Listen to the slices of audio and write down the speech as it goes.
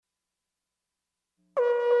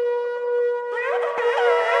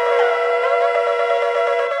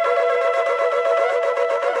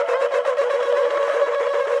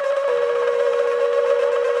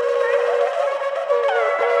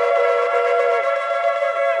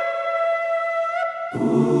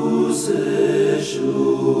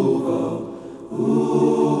teshuva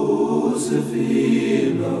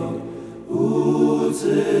u'tefila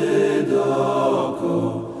u'tzedaka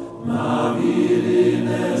ma'avirin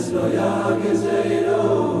es lo yagezeiro.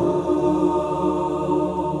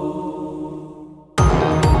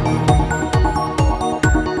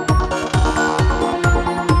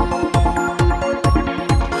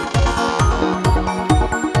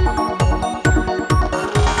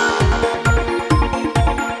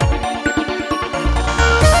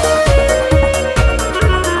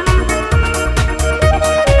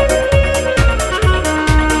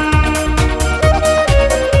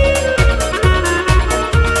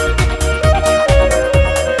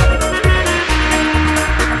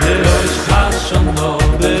 Beroish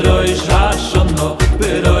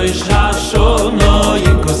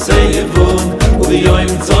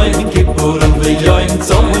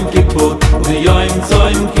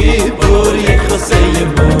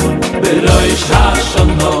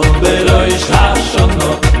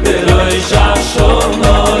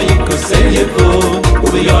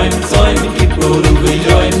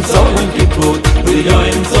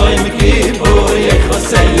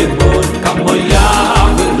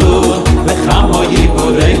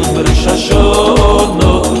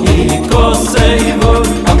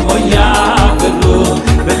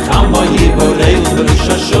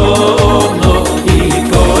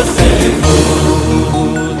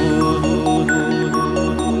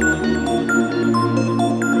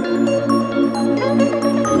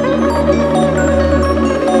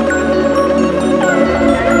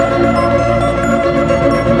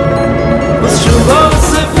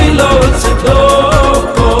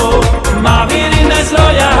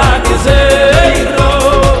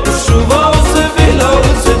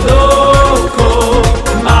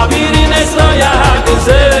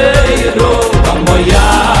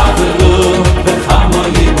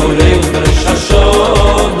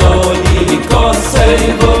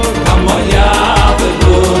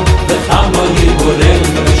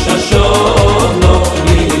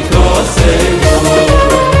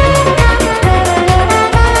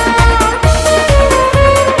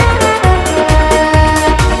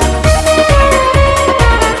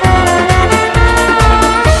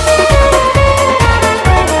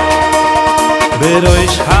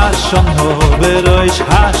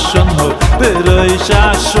Hashono, Beroish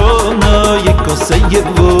Hashono, Yekosei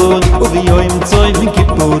Yevon, Uviyoim Tzoim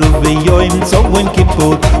Kippur, Uviyoim Tzoim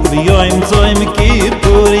Kippur, Uviyoim Tzoim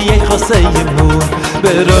Kippur, Yekosei Yevon.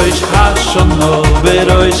 Beroish Hashono,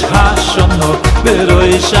 Beroish Hashono,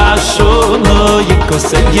 Beroish Hashono,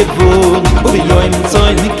 Yekosei Yevon, Uviyoim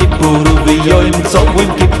Tzoim Kippur, Uviyoim Tzoim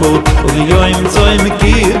Kippur, Uviyoim Tzoim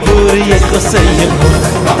Kippur, Yekosei Yevon.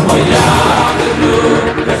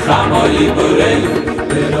 Chamoyi boreyu,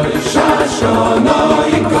 beroish Hashono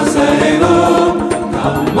yikoseinu.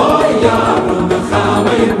 Chamoyi avru,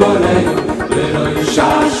 chamoyi boreyu, beroish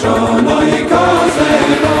Hashono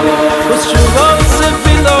yikoseinu. U'tshuvos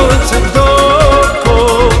tefilot tzedoko,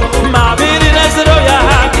 ma'avirin es lo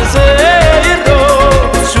yagezeiro.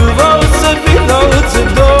 U'tshuvos tefilot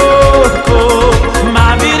tzedoko,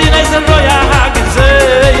 ma'avirin es lo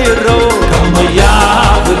yagezeiro. Chamoyi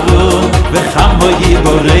avru, chamoyi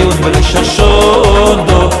boreyu, beroish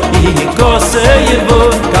Hashono yikosei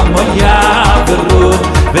Yevon. Chamoyi avru,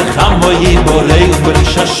 chamoyi boreyu,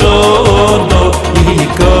 beroish Hashono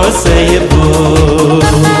yikosei Yevon.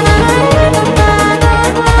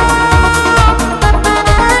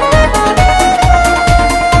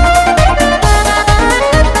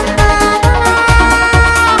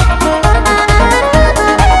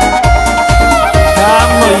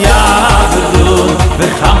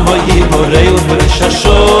 Chamoyi boreyu, beroish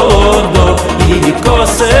Hashono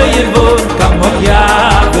yikosei Yevon. Chamoyi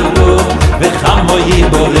avru, chamoyi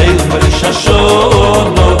boreyu, beroish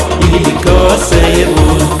Hashono yikosei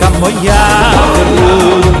Yevon. Chamoyi avru,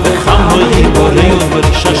 chamoyi boreyu,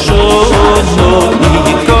 beroish Hashono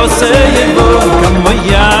yikosei Yevon.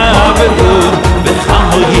 Chamoyi avru,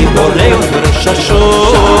 chamoyi boreyu, beroish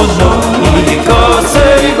Hashono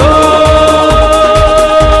yikosei Yevon.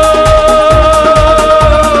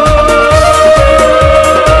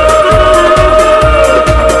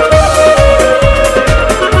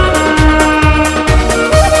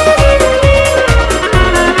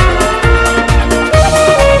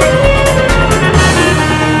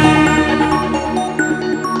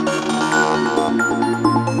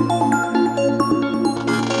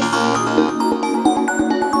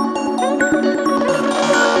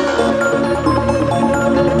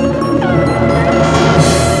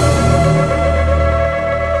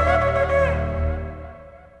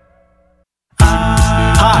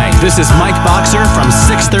 This is Mike Boxer from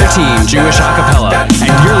 613 Jewish Acapella,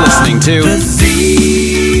 and you're listening to The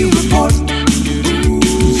Z Report.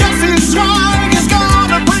 Jesse Strong is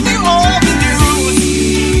gonna bring you all the news.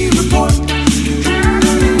 Z Report.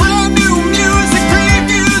 Brand new music,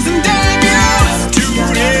 previews, and debuts.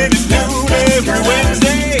 Tune in at noon every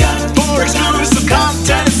Wednesday for exclusive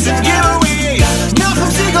contests and giveaways.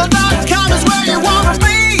 NachumSegal.com is where you wanna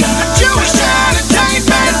be. Jewish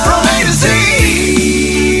entertainment from A to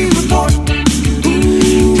Z Report.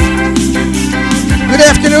 Good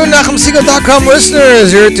afternoon, NachumSegal.com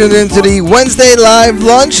listeners. You're tuned into the Wednesday live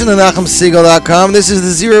lunch on the NachumSegal.com. This is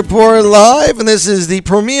the Z Report Live, and this is the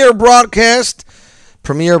premiere broadcasting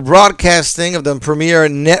of the Premiere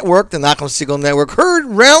Network, the Nachum Segal Network, heard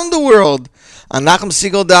round the world on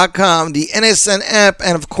NachumSegal.com, the NSN app,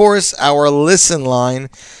 and of course our listen line.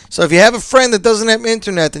 So if you have a friend that doesn't have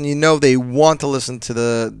internet and you know they want to listen to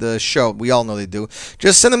the show, we all know they do,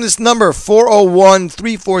 just send them this number,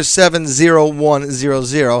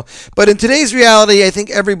 401-347-0100. But in today's reality, I think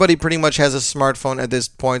everybody pretty much has a smartphone at this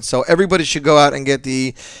point, so everybody should go out and get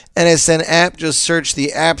the NSN app. Just search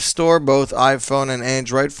the App Store, both iPhone and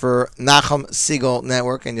Android, for Nachum Segal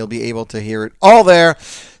Network, and you'll be able to hear it all there.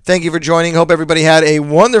 Thank you for joining. Hope everybody had a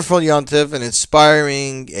wonderful Yontiv, an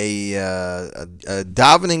inspiring, a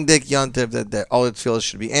davening dik Yontiv, that all its feels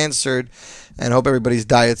should be answered, and hope everybody's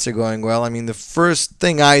diets are going well. I mean, the first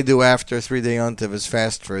thing I do after a 3-day Yontiv is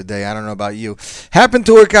fast for a day. I don't know about you. Happened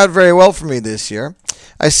to work out very well for me this year.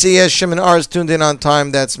 I see Shimon Arz tuned in on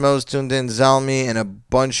time. That's Mo's tuned in, Zalmi, and a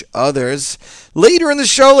bunch others. Later in the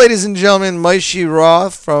show, ladies and gentlemen, Moshe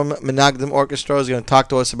Roth from Menagdim Orchestra is going to talk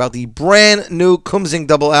to us about the brand new Kumsing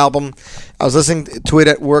double album. I was listening to it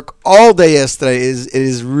at work all day yesterday. It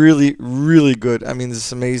is really, really good. I mean,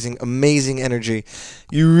 this amazing energy.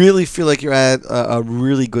 You really feel like you're at a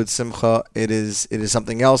really good simcha. It is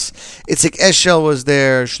something else. Itzik Eshel was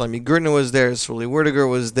there, Shlomi Gurner was there, Sully Werdiger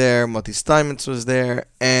was there, Moti Steinmetz was there,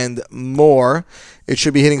 and more. It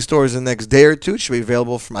should be hitting stores in the next day or two. It should be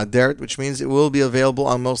available from Aderet, which means it will be available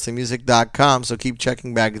on mostlymusic.com, so keep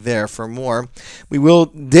checking back there for more. We will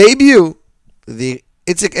debut the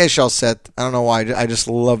Itzik Eshel set. I don't know why. I just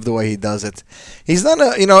love the way he does it. He's not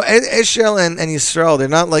Eshel and Yisrael, they're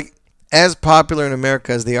not like as popular in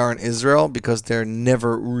America as they are in Israel because they're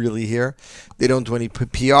never really here. They don't do any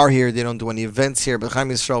PR here. They don't do any events here. But Chaim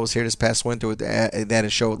Yisrael was here this past winter. They had a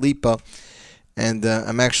show at Lipa. And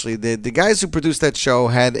I'm actually, the guys who produced that show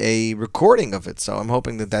had a recording of it. So I'm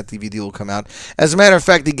hoping that DVD will come out. As a matter of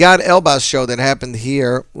fact, the Gad Elbaz show that happened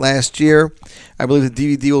here last year, I believe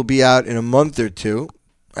the DVD will be out in a month or two.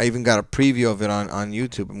 I even got a preview of it on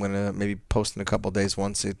YouTube. I'm going to maybe post in a couple of days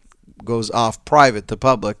once it goes off private to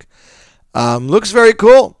public. Looks very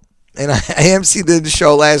cool. And AMC did the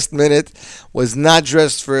show last minute. Was not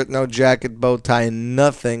dressed for it. No jacket, bow tie,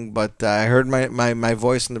 nothing. But I heard my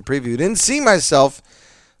voice in the preview. Didn't see myself,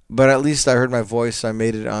 but at least I heard my voice. So I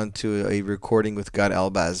made it onto a recording with Gad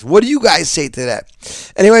Elbaz. What do you guys say to that?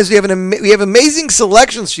 Anyways, we have amazing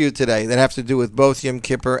selections for you today that have to do with both Yom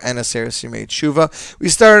Kippur and Aseret Yemei Tshuva. We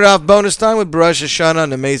started off bonus time with Baruch Hashanah,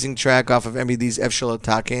 an amazing track off of MBD's Efshel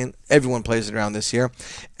Atakin. Everyone plays it around this year.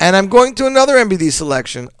 And I'm going to another MBD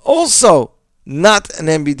selection, also not an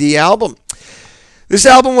MBD album. This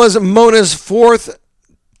album was Mona's fourth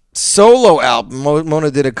solo album. Mona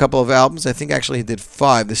did a couple of albums. I think actually he did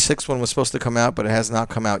 5. The 6th one was supposed to come out, but it has not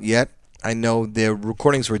come out yet. I know their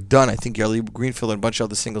recordings were done. I think Yarli Greenfield and a bunch of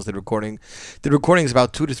other singles did recordings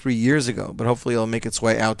about 2 to 3 years ago, but hopefully it'll make its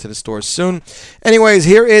way out to the stores soon. Anyways,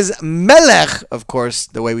 here is Melech, of course,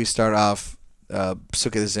 the way we start off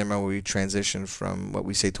Psukei Zimra, where we transition from what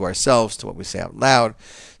we say to ourselves to what we say out loud.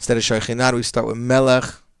 Instead of Shoichinad, we start with Melech.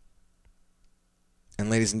 And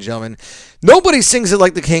ladies and gentlemen, nobody sings it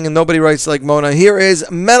like the king and nobody writes like Mona. Here is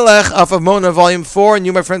Melech off of Mona Volume 4, and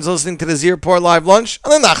you, my friends, are listening to the Z Report Live Lunch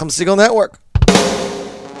on the Nachum Segal Network.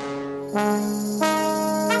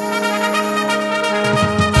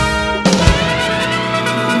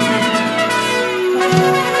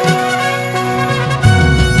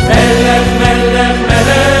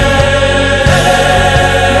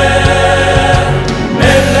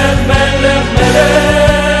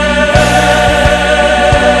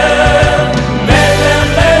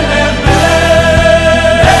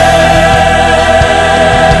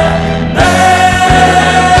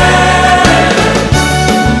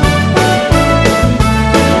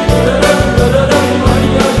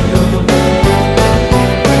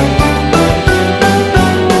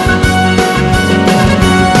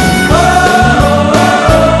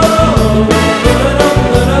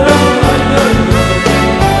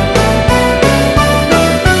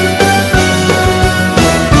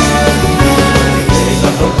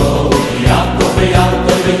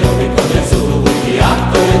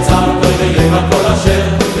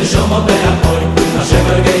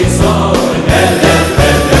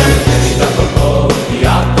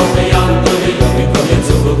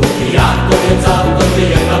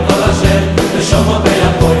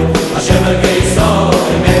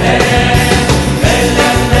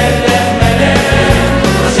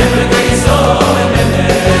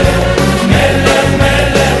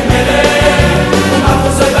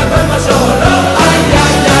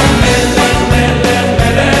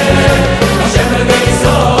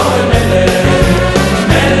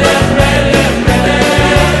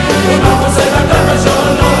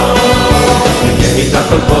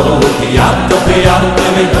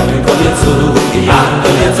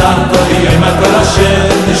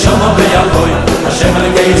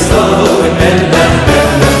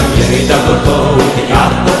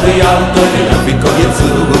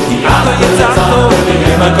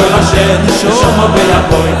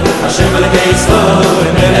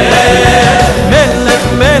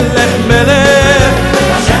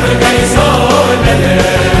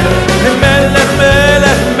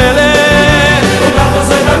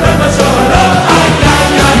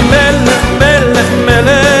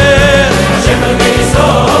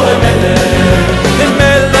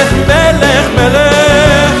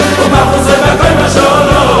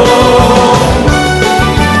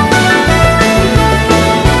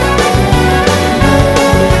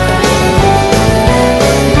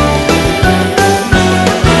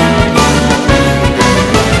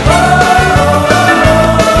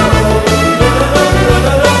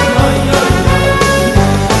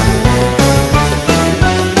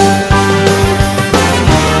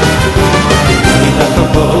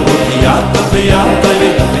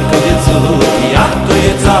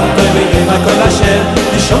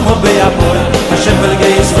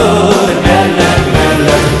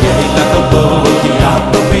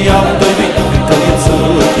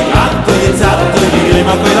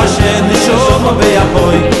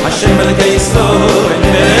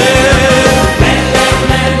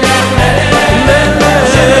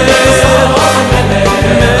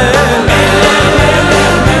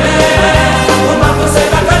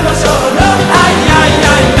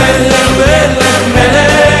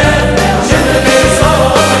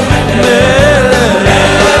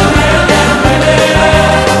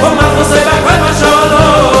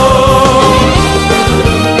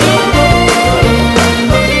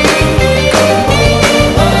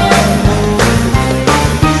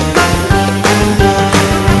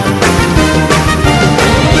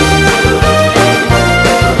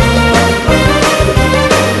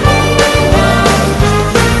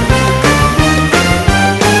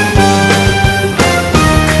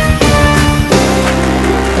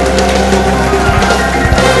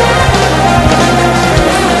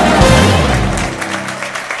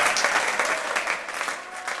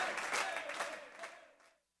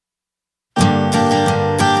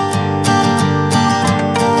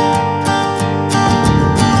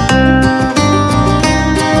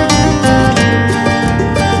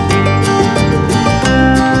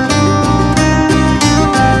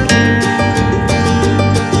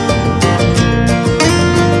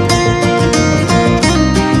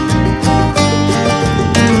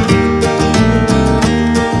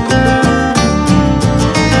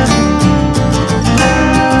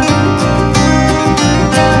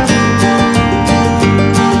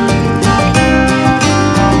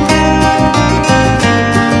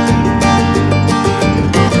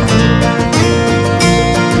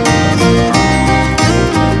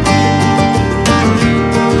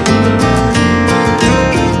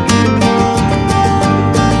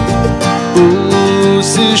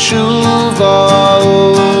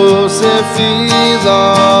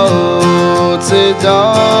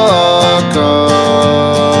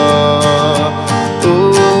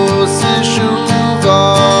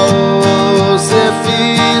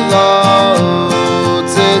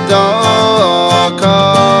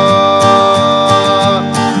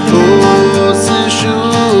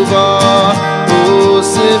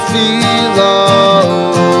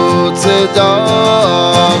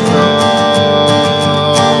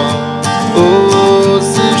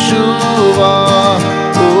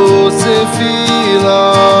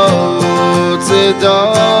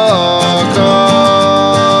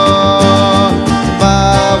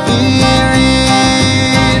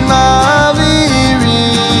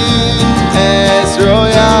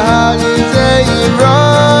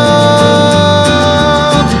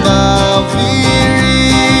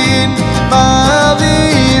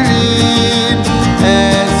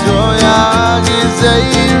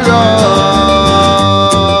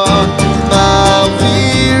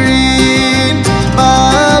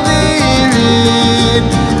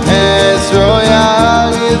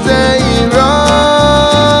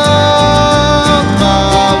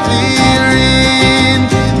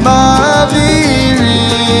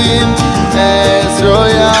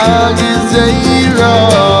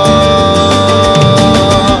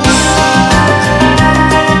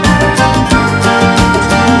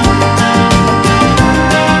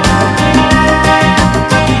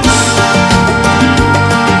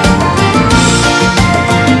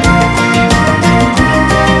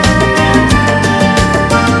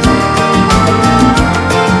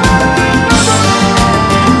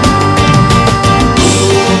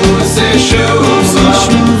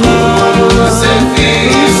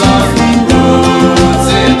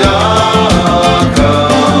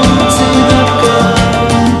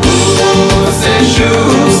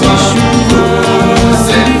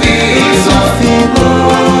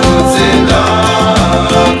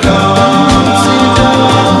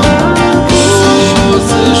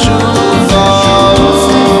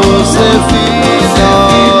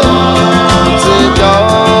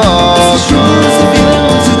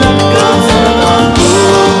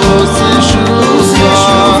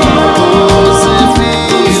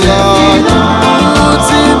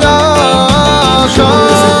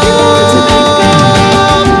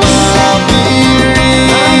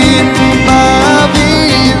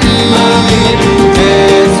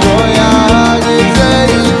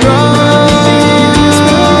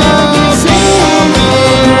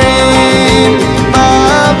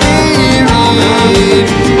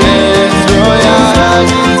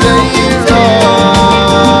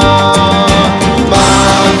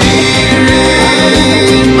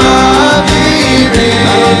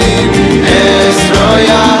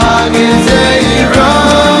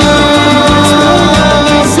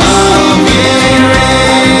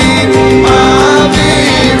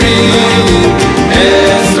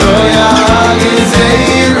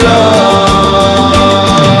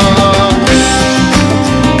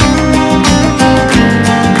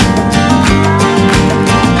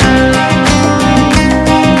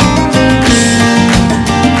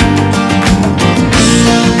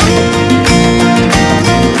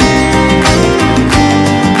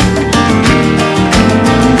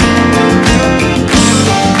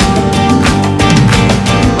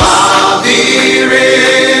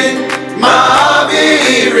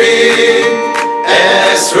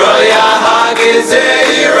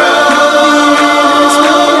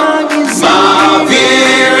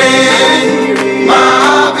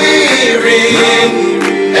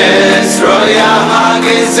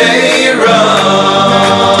 Gezerah.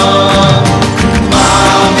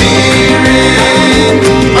 Mavirim,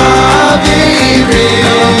 Mavirim,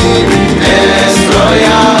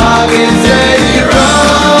 Esroya Gezerah.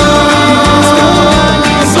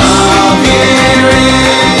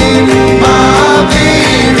 Mavirim,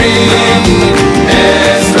 Mavirim,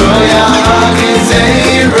 Esroya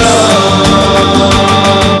Gezerah.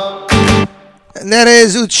 And that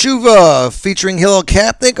is Utshuva featuring Hillel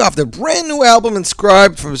Kapnick off their brand new album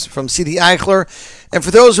Inscribed from C.D. Eichler. And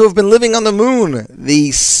for those who have been living on the moon,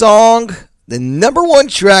 the song, the number one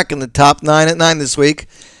track in the top 9 at 9 this week,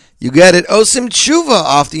 you get it, Osim Tshuva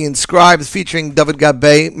off the Inscribed featuring David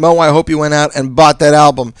Gabe. Mo, I hope you went out and bought that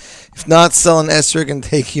album. If not, sell an esrog and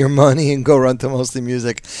take your money and go run to Mostly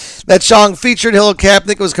Music. That song featured Hillel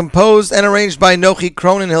Kapnick. It was composed and arranged by Nochi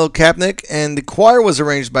Krohn and Hillel Kapnick, and the choir was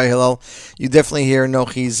arranged by Hillel. You definitely hear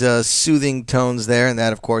Nochi's soothing tones there, and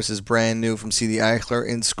that, of course, is brand new from C.D. Eichler,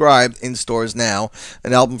 Inscribed, in stores now.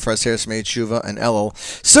 An album for Aser Smei Tshuva and Elul.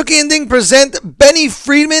 Suki and Ding present Benny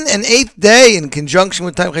Friedman and Eighth Day in conjunction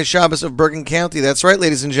with Tamchei Shabbos of Bergen County. That's right,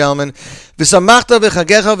 ladies and gentlemen. V'samachta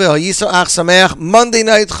v'chagecha v'hayiso ach sameach. Monday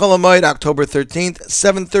night, Chol Hamoed, October 13th,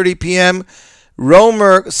 7:30 p.m.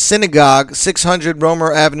 Romer Synagogue, 600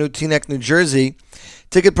 Romer Avenue, Teaneck, New Jersey.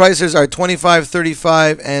 Ticket prices are $25,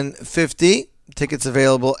 $35, and $50. Tickets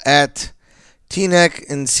available at Teaneck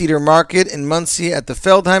in Cedar Market, in Muncie at the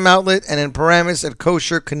Feldheim Outlet, and in Paramus at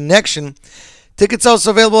Kosher Connection. Tickets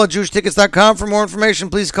also available at JewishTickets.com. For more information,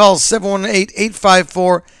 please call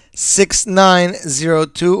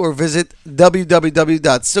 718-854-6902 or visit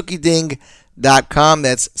www.sukiding.com.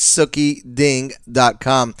 That's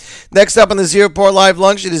SukiDing.com. Next up on the Z Report Live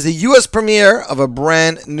Lunch, it is the U.S. premiere of a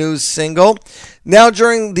brand new single. Now,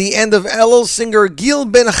 during the end of Elul, singer Gil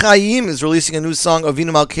Ben Chaim is releasing a new song,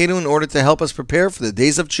 Avinu Malkeinu, in order to help us prepare for the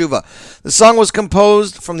days of Tshuva. The song was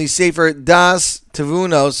composed from the Sefer Das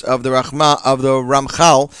Tevunos of the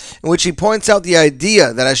Ramchal, in which he points out the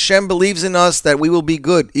idea that Hashem believes in us that we will be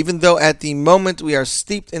good, even though at the moment we are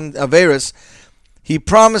steeped in Averis. He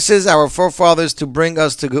promises our forefathers to bring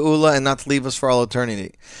us to Geula and not to leave us for all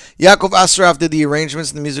eternity. Yaakov Asraf did the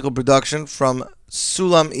arrangements and the musical production from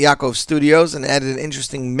Sulam Yaakov Studios and added an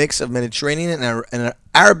interesting mix of Mediterranean and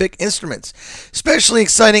Arabic instruments. Especially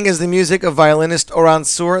exciting is the music of violinist Oran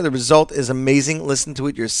Sur. The result is amazing. Listen to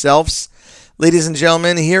it yourselves. Ladies and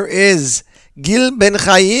gentlemen, here is Gil Ben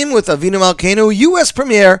Chaim with Avinu Malkeinu, U.S.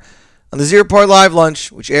 premiere on the Z Report Live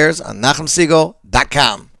Lunch, which airs on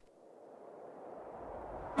NachumSiegel.com.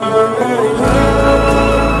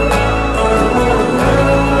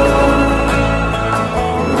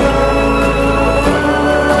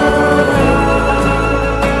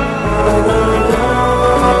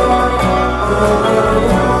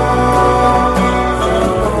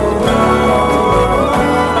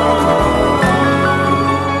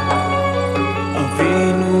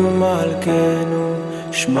 Avinu Malkeinu,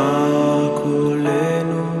 Shma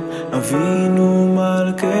Kulenu, Avinu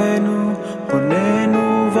Malkeinu, Bonenu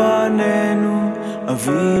Vanenu,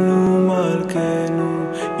 Avinu Malkeinu,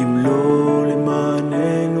 Im lo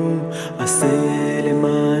lemanenu, Aseh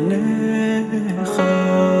lemanecha.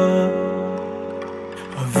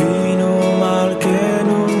 Avinu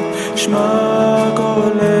Malkeinu, Shma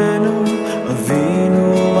Kulenu, Avinu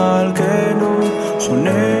Malkeinu,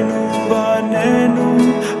 Chonenu Vanenu,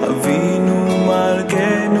 Avinu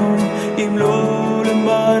Malkeinu, Im lo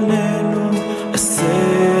lemanenu,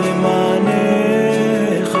 Aseh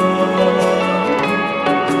lemanecha.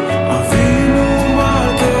 Avinu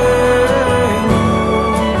Malkeinu,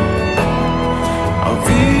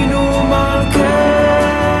 Avinu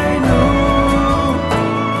Malkeinu,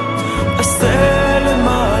 Aseh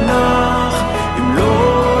lemanach, Im lo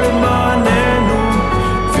lemanenu,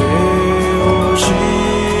 ve'oshienu.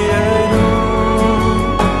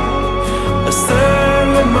 Aseh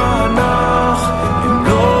lemanach, Im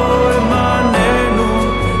lo lemanenu,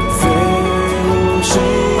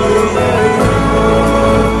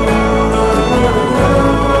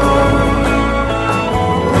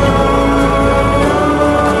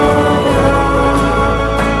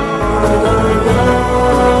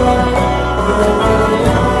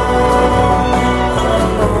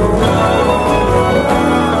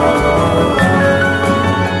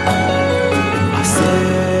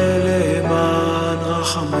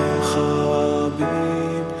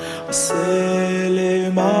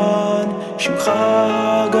 שמך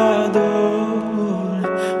גדול,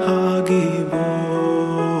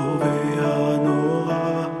 הגיבור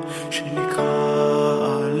והנורא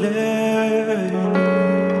שנקרא עלינו.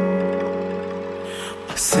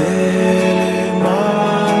 עשה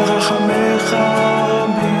למען רחמך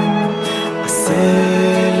רבים, עשה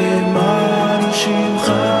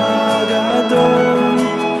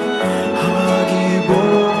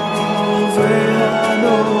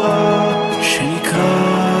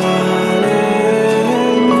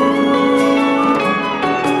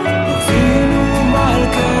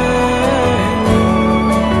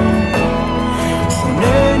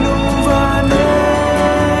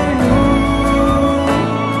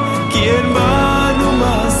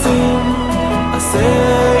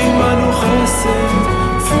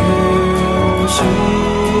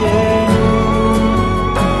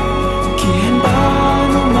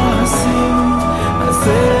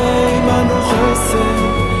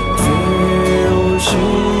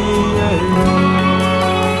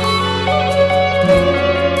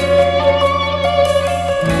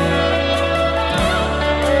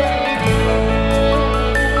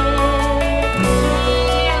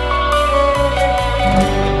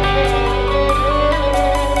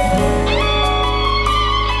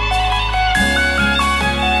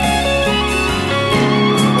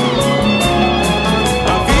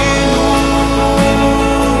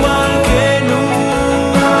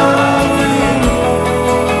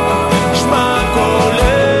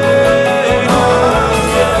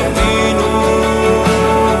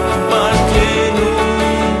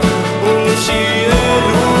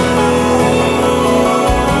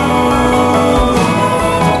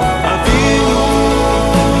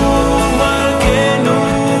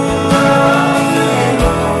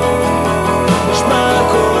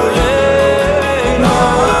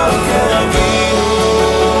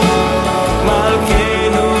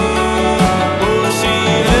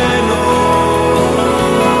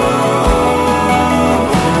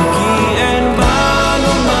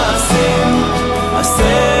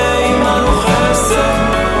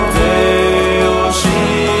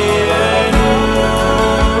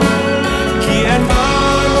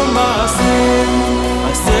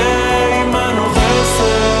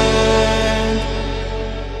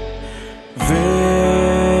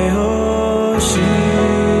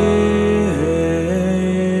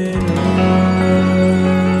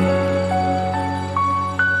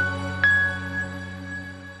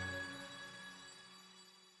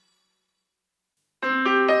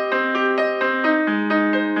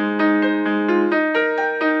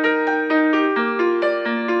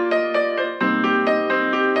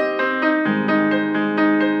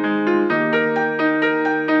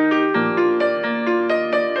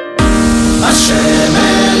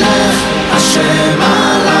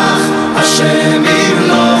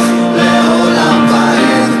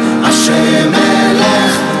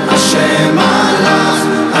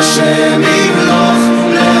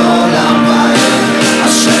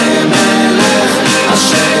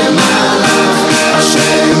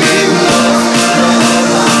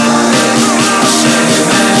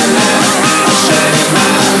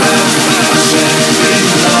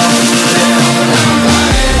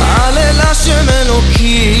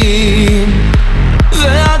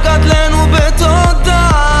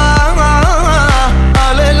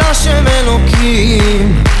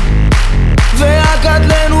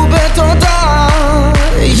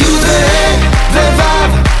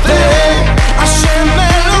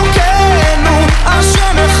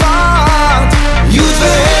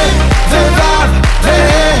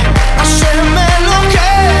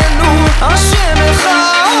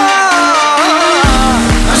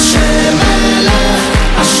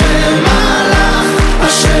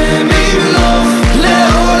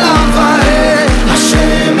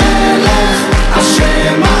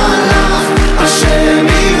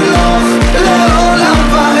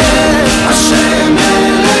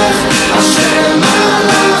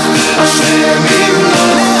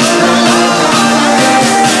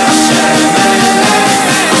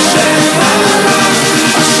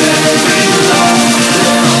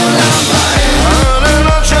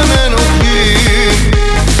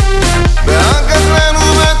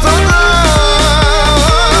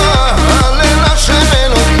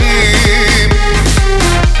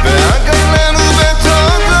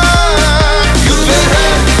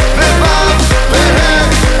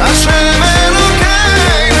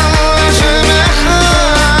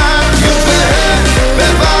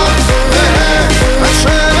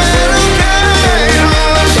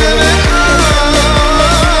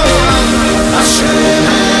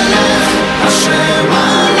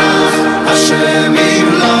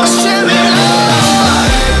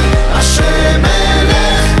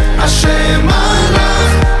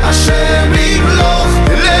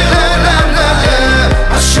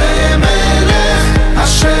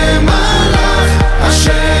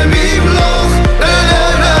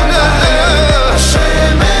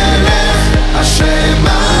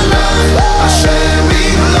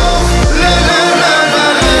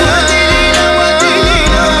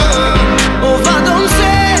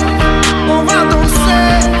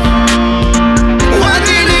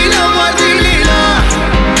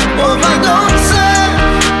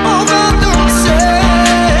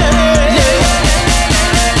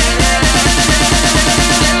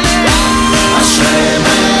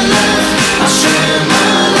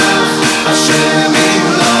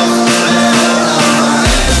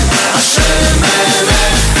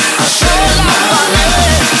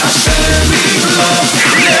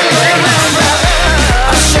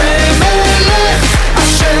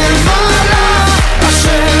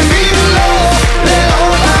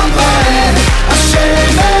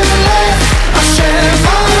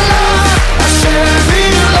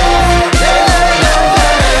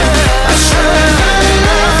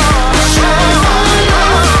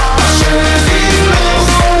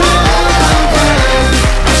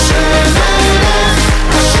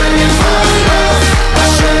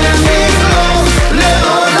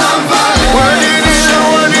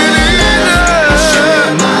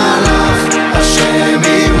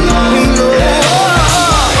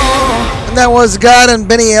And that was God and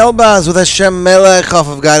Benny Elbaz with Hashem Melech off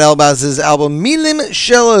of God Elbaz's album Milim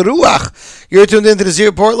Shel Ruach. You're tuned into the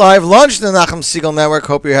Report Live, launched in the Nachum Segal Network.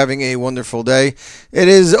 Hope you're having a wonderful day. It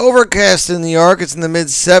is overcast in New York. It's in the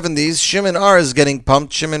mid-70s. Shimon R is getting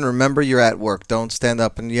pumped. Shimon, remember you're at work. Don't stand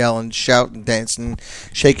up and yell and shout and dance and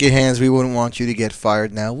shake your hands. We wouldn't want you to get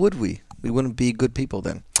fired now, would we? We wouldn't be good people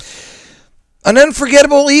then. An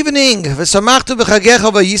unforgettable evening with Benny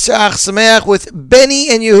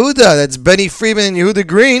and Yehuda. That's Benny Friedman and Yehuda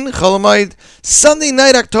Green. Cholamoid, Sunday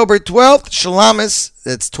night, October 12th. Shalamis,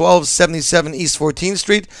 that's 1277 East 14th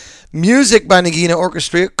Street. Music by Nagina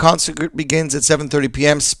Orchestra. Concert begins at 7:30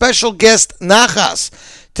 p.m. Special guest Nachas.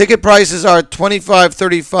 Ticket prices are $25,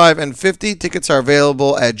 $35, and $50. Tickets are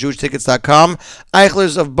available at JewishTickets.com.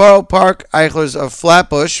 Eichlers of Borough Park, Eichlers of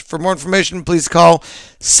Flatbush. For more information, please call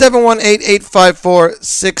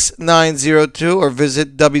 718-854-6902 or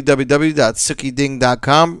visit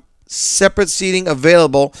www.sukkiding.com. Separate seating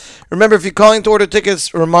available. Remember, if you're calling to order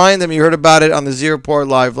tickets, remind them you heard about it on the Z Report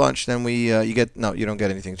Live Lunch. Then you don't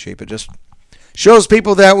get anything cheap. It just shows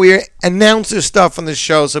people that we announce this stuff on the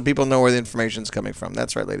show so people know where the information is coming from.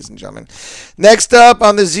 That's right, ladies and gentlemen. Next up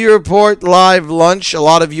on the Z Report Live Lunch, a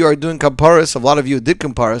lot of you are doing Kaparis. A lot of you did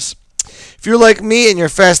Kaparis. If you're like me and you're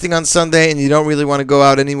fasting on Sunday and you don't really want to go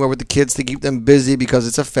out anywhere with the kids to keep them busy because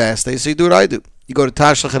it's a fast day, so you do what I do. You go to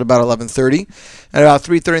Tashlach at about 11:30, and about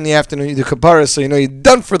 3:30 in the afternoon you do Kaparis, so you know you're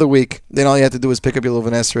done for the week. Then all you have to do is pick up your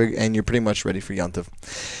Luvan Esrog, and you're pretty much ready for Yontiv.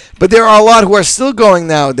 But there are a lot who are still going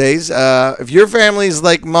nowadays. If your family is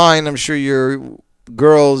like mine, I'm sure your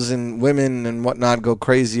girls and women and whatnot go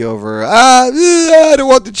crazy over, I don't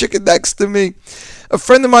want the chicken next to me. A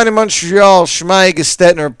friend of mine in Montreal, Shmai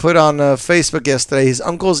Gestetner, put on Facebook yesterday his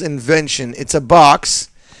uncle's invention. It's a box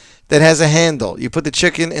that has a handle. You put the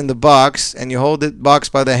chicken in the box, and you hold the box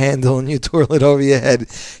by the handle, and you twirl it over your head. It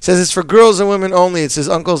says it's for girls and women only. It's his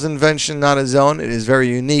uncle's invention, not his own. It is very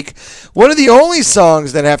unique. One of the only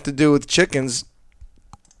songs that have to do with chickens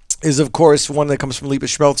is, of course, one that comes from Lipa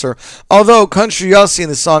Schmelzer. Although Country Yossi in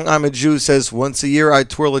the song I'm a Jew says, once a year I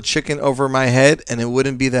twirl a chicken over my head, and it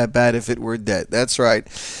wouldn't be that bad if it were dead. That's right.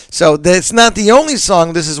 So that's not the only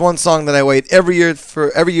song. This is one song that I wait every year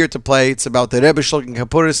to play. It's about the Rebbe Shulchan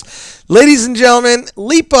Kapuris. Ladies and gentlemen,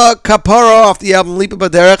 Lipa Kapara off the album Lipa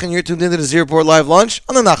Baderech, and you're tuned into the Z Report Live Lunch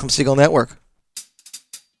on the Nachum Segal Network.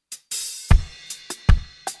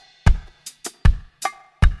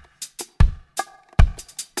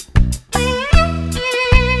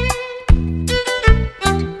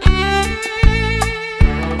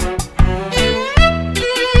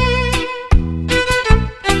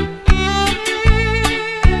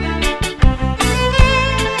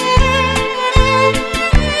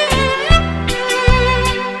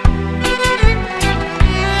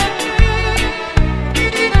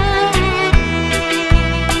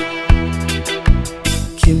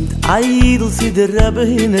 Eidl sie der Rebbe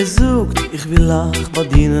hinzugt, ich will lach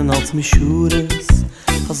bedienen als Mischures.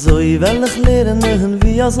 Azoi will ich lernen,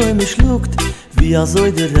 wie azoi mich schluckt, wie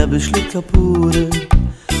azoi der Rebbe schluckt Kapure.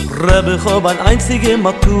 Rebbe, ich hab ein einzige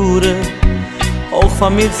Mature, auch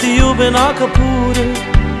von mir sie juben a Kapure.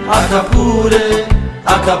 A Kapure,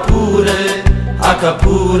 a Kapure, a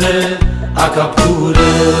Kapure, a Kapure.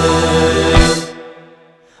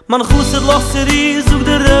 Man khusset losseri zug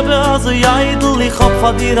der Rebbe also Eidl, ich hab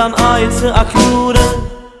von dir an Eize a Klure.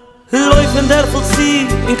 Läufen der Fulzi,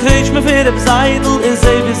 in Kretsch me fere Beseidl, in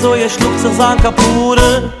See wieso je schluckt sich an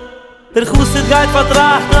Kapure. Der khusset geht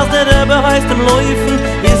vertracht, als der Rebbe heißt im Läufen,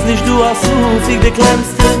 ist nicht du als Rufig der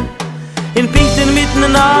Klemmste. In Pinkten mitten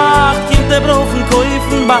in Nacht, kommt der Brofen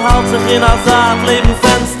Käufen, behalt sich in Azad, Leben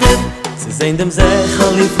Fenster. Sie sehen dem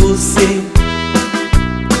Sechel in Fussi,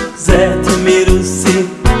 Zete mir Russi,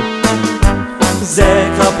 Ze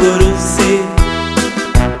Kapurussi,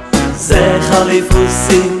 Ze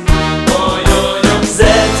Khalifusi,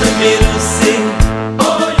 Ze Tamirusi,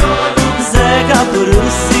 Ze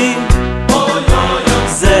Kapurussi,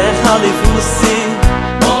 Ze Khalifusi,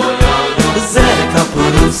 Ze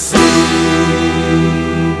Kapurussi.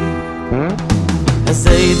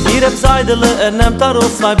 Seid hier ab Seidele, nehmt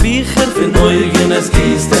daraus zwei Bücher, für Neugen es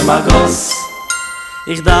gießt Magos.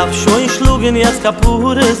 Ich darf schon schlugen jetzt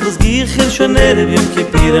Kapures, das Gicher schon wie im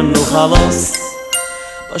Kipirem noch alles.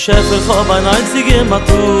 Bei Schäfer hab ein einzige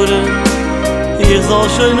Mature, ich soll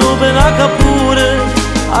schon oben a Kapure,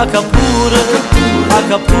 a Kapure, a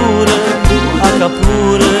Kapure, a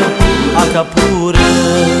Kapure, a Kapure.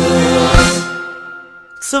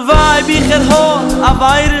 Zwei Bücher hoch, a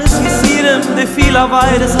Virus gesieren, de viel a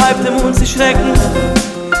Virus halbt dem uns schrecken.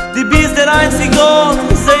 Die bist der einzige Gott,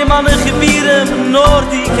 seh man in Gebieren, nur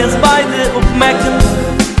die kennst beide auf Mecken.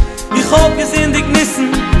 Ich hab gesindig nissen,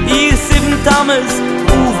 hier 7 Tammes,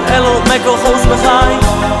 Uf, Elo, Mekko, Chos, Bechai.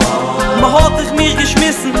 Ma hat ich mir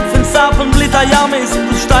geschmissen, von Zappen, Blitter, Jamis,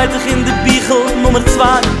 du steigt dich in de Bichel, Nummer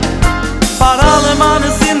 2. Für alle meine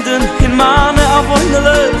Sünden, in meine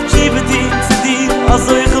Abwundele, schiebe die zu dir, als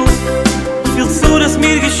Euchel. Viel zu, dass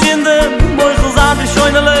mir geschinden, Meuchel sah die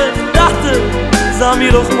Scheunele, dachte, sah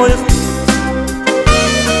mir doch Meuchel.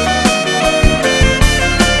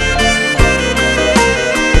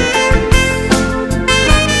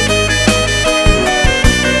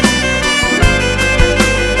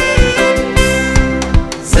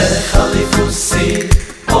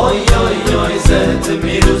 Oi oi oi ze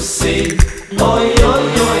tmirusi oi oi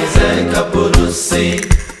oi ze kapurusi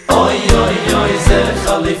oi oi oi ze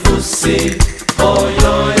khalifusi oi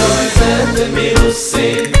oi oi ze tmirusi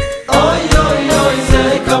oi oi oi ze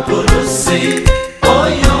kapurusi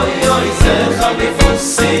oi oi oi ze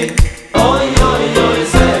khalifusi oi oi oi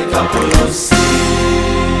ze kapurusi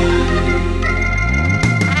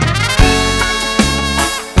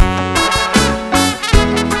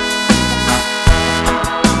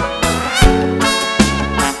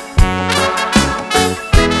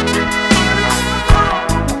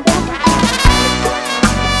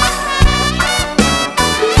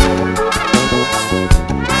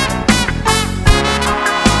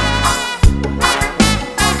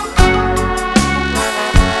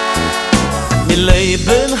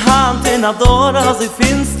Leben hand in Ador, als ich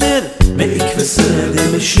finster, me ik wisse de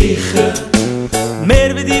Mashiach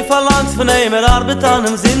mehr wie die Verlangs von einer Arbeit an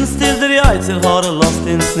dem Sinnstil der Jeizer Haare lasst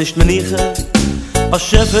uns nicht mehr niechen. Was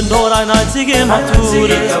schäfen nur ein einzige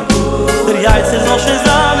Mature, der Jeizer soll schon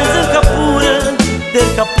sein, ist der Kapure, der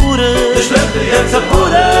Kapure, der schleppt der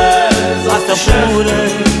Kapure,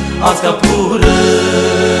 als Kapure.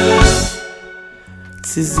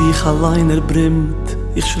 Sie sich allein brimmt,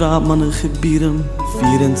 ich schraub meine Gebieren,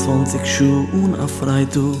 24 Schuhe und a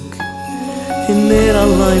Freitag. In mir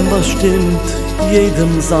allein was stimmt,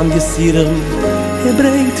 jedem sein Gesieren,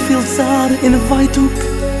 bringt viel Zahr in Weitug.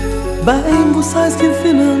 Bei ihm, wo's heißt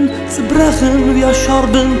gewinnen, sie brechen wie a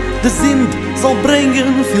Scharben, der Sinn soll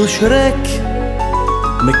bringen viel Schreck.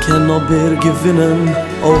 Me kann aber gewinnen,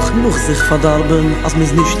 auch noch sich verdarben, als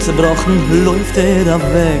mir's nicht zerbrochen, läuft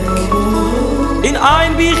weg. In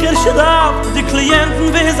ein Bücher schraubt die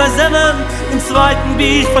Klienten, wie sie sind. Im zweiten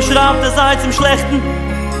Buch verschraubt sei zum Schlechten.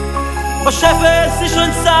 Was Schäfe sich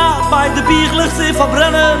schon sagt, bei der Büchlich sie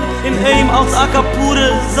verbrennen. In einem als Akapure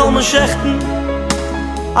soll man schächten.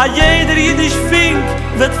 A jeder jüdisch Fink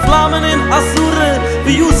wird Flammen in Asure,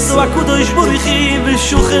 wie Jussu Akudosh Burchi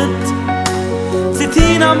beschuchet.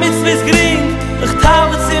 Zitina Mitzvahs Gring, ich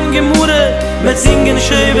taubet's im Gemure, mit Singen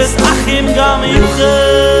Schöbes Achim Gam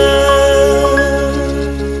Juchet.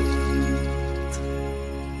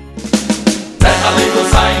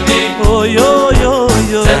 Oi oi oi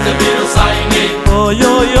oi Zete biru saini oi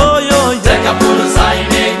oi oi oi Zeka puru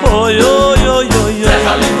saini oi oi oi oi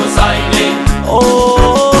Zeka liku saini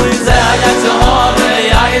oi Ze hayat ze hore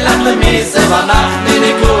Yailat le mise Va nacht in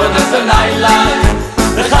ikunes ve nailan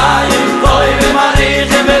V'chayim boi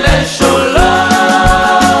v'marichem v'le sholom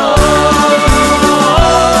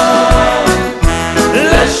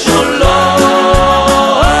Le sholom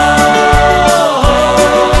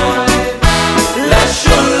Le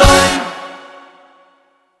sholom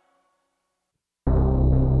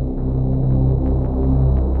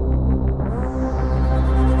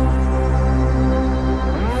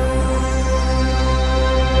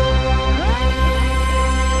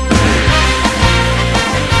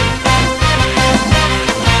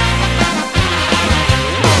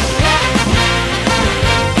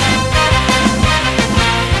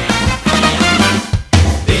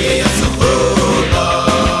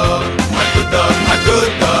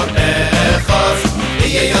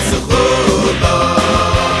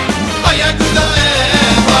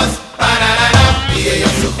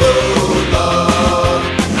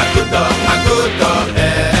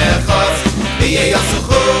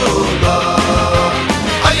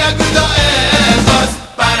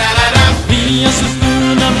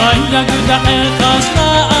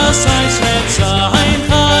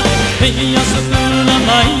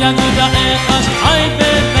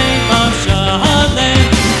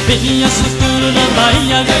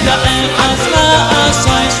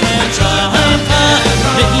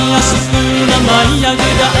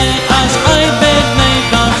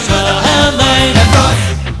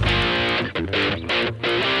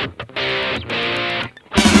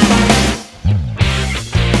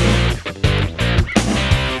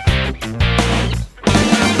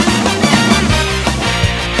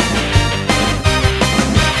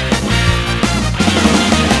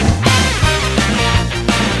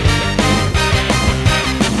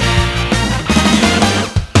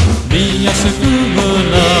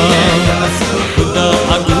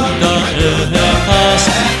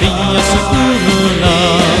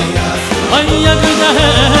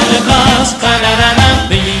echas Ba-da-da-da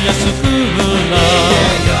Via sukula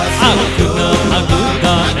Aguda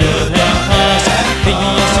Aguda echas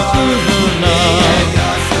Via sukula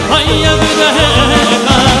Maya Aguda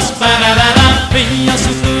echas Ba-da-da-da Via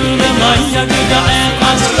sukula Maya Aguda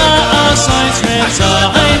echas La asay sreza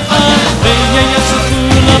Haifa Via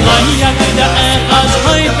sukula Maya Aguda echas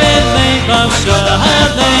Haifa Leiba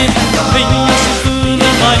Shahadei Via sukula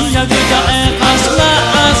Maya Aguda echas La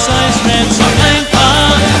asay sreza Haifa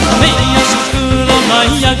Via sukula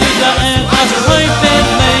Maya Aguda echas Haifa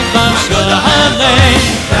Leiba Shahadei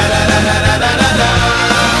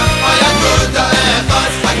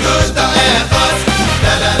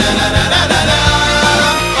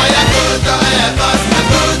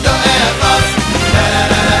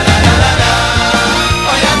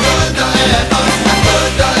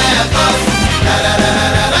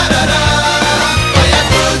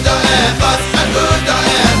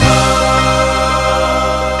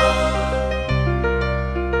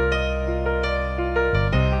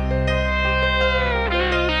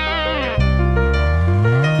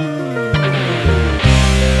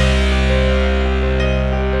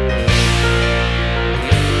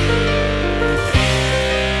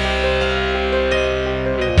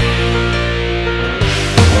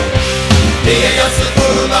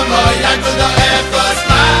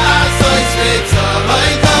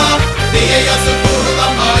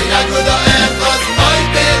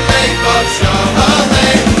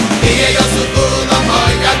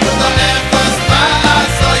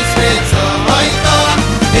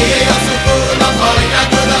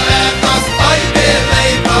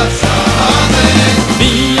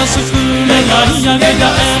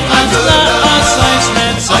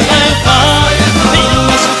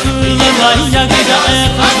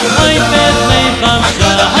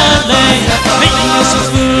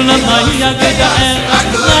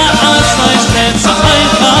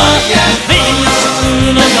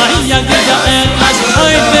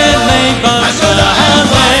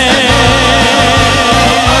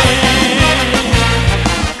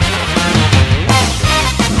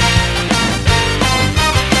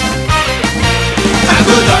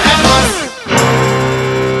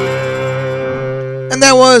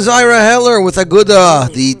That was Ira Heller with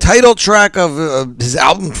Aguda, the title track of his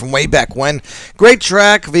album from way back when. Great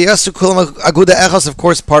track. V'yasu kulam Aguda Echos, of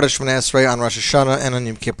course, part of Shmoneh Esrei on Rosh Hashanah and on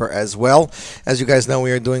Yom Kippur as well. As you guys know,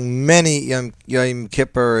 we are doing many Yom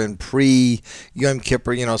Kippur and pre-Yom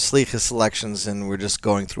Kippur, Slicha selections, and we're just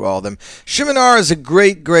going through all of them. Shimonar is a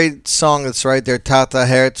great, great song that's right there. Tata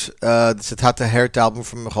Hert. It's a Tata Hert album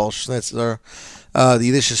from Michal Schnitzler. The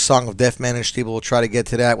Yiddish song of Deaf Man and Stiebel. We'll try to get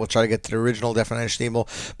to that. We'll try to get to the original Deaf Man and Stiebel.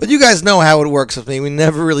 But you guys know how it works with me. We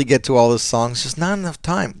never really get to all the songs. Just not enough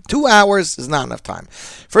time. 2 hours is not enough time.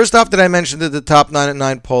 First off, did I mention that the Top 9 at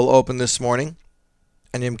 9 poll opened this morning?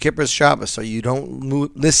 And Yom Kippur is Shabbos, so you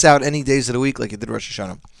don't miss out any days of the week like you did Rosh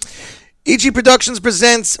Hashanah. EG Productions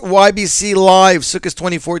presents YBC Live, Sukkot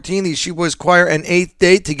 2014. The Yeshiva Boys Choir and 8th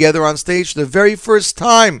Day together on stage for the very first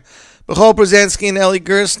time. Michal Brzezinski and Eli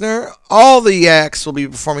Gerstner. All the acts will be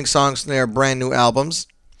performing songs from their brand new albums.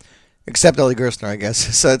 Except Eli Gerstner, I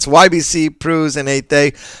guess. So it's YBC, Pruz, and 8th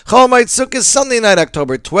Day. Cholomite Sukkot, Sunday night,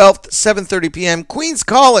 October 12th, 7:30 p.m. Queens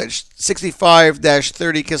College,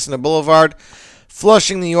 65-30 Kissena Boulevard.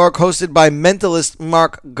 Flushing, New York, hosted by mentalist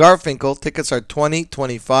Mark Garfinkel. Tickets are $20,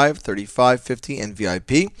 $25, $35, $50, and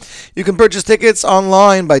VIP. You can purchase tickets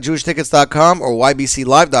online by jewishtickets.com or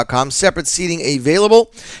ybclive.com. Separate seating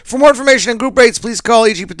available. For more information and group rates, please call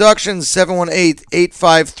EG Productions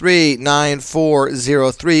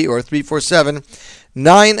 718-853-9403 or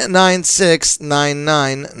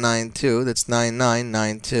 347-996-9992. That's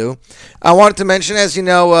 9992. I wanted to mention, as you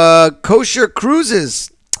know, Kosher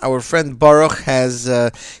Cruises. Our friend Baruch has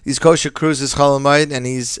these Kosher Cruises Chalamayid, and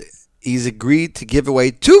he's agreed to give away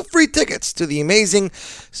 2 free tickets to the amazing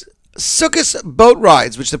Sukkot boat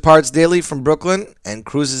rides, which departs daily from Brooklyn and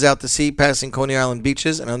cruises out to sea, passing Coney Island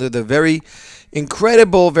beaches and under the very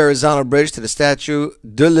incredible Verrazano Bridge to the Statue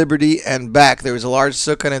de Liberty and back. There is a large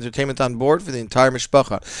sukkah and entertainment on board for the entire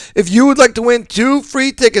mishpacha. If you would like to win 2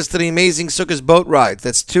 free tickets to the amazing Sukkot boat rides,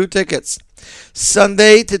 that's 2 tickets.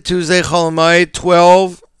 Sunday to Tuesday, Chalamayid,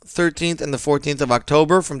 12th, 13th, and the 14th of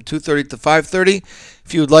October from 2:30 to 5:30.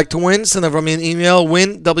 If you would like to win, send over me an email,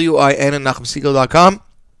 win, WIN, at NachumSegal.com.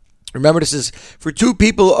 Remember, this is for 2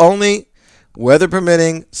 people only. Weather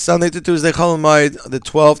permitting, Sunday to Tuesday, Chol Hamoed, the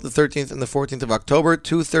 12th, the 13th, and the 14th of October,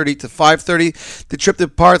 2:30 to 5:30. The trip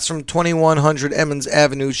departs from 2100 Emmons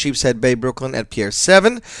Avenue, Sheepshead Bay, Brooklyn at Pier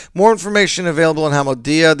 7. More information available on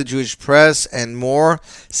Hamodia, the Jewish Press, and more.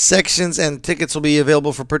 Sections and tickets will be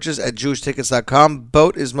available for purchase at jewishtickets.com.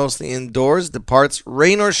 Boat is mostly indoors. Departs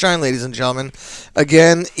rain or shine, ladies and gentlemen.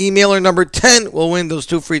 Again, emailer number 10 will win those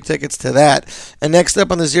 2 free tickets to that. And next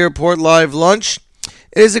up on the Z Report Live Lunch,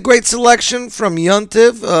 it is a great selection from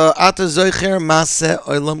Yontiv, Ata Zoicher, Maseh,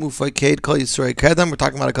 Olam Ufayked, Kol Yisrei Kedem. We're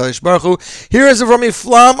talking about HaKadosh Baruch Hu. Here is Avrami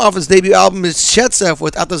Flam off his debut album, Ms. Shetzef,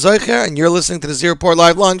 with Ata Zoicher, and you're listening to the Z Report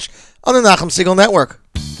Live Lunch on the Nachum Segal Network.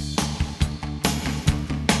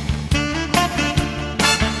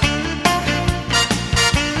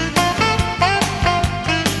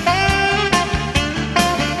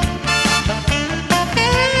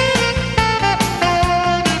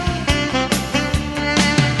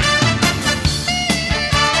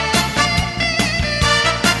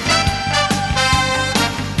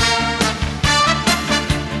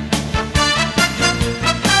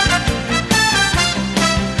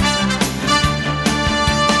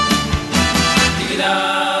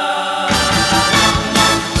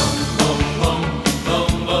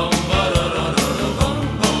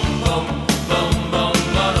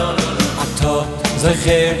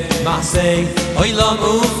 Masay Olam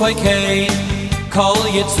Ufayked Kol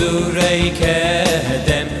Yitzurei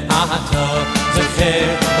Kedem Ata Zecher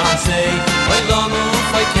Masay Olam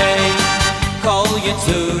Ufayked Kol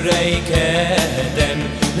Yitzurei Kedem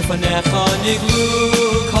Lefanecha Niglu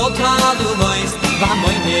Kol Talumois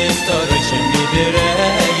V'hamoynis Torei Shemi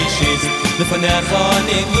B'Reishis Lefanecha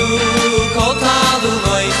Niglu Kol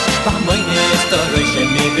Talumois V'hamoynis Torei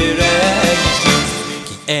Shemi B'Reishis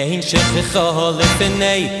Ein shechicha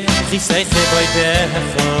lefnei chiseiche vaydecha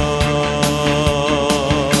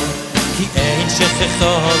Ki ein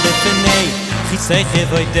shechicha lefnei chiseiche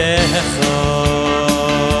vaydecha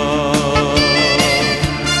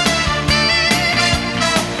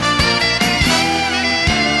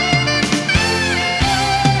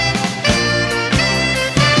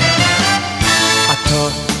Ato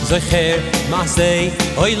zocher masei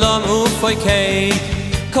olam ufayked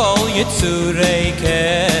Kol Yitzurei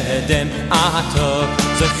Kedem Ato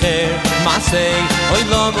Zecher Masei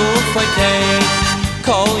Olam Ufayked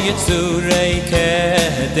Kol Yitzurei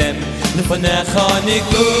Kedem Lefanecha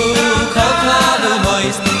Niglu Kol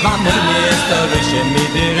Talumois V'hamoynis Torei Shemi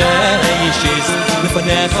B'Reishis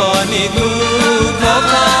Lefanecha Niglu Kol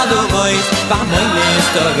Talumois V'hamoynis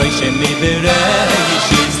Torei Shemi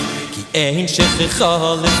B'Reishis Ki ein shechicha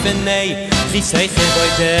lefnei chiseiche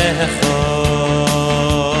vaydecha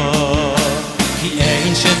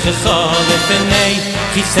Ein shechicha lefnei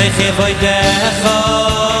chiseiche vaydecha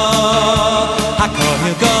Hakol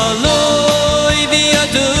galoi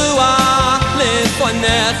v'yadua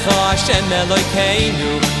lefanecha Hashem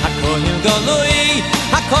Elokeinu Hakol galoi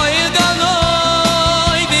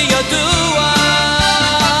v'yadua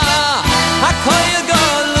Hakol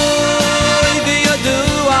galoi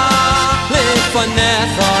v'yadua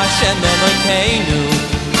lefanecha Hashem Elokeinu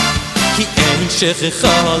Ki ein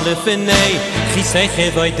shechicha lefnei chiseiche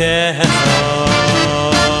vaydecha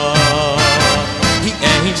Ki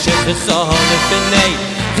ein shechicha lefnei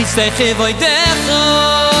chiseiche vaydecha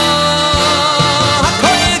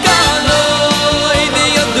Hakol galoi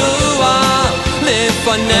v'yadua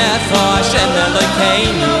lefanecha Hashem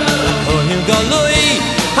Elokeinu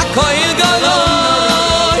Hakol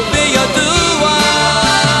galoi v'yadua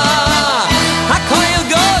Hakol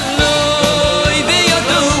galoi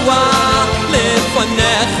v'yadua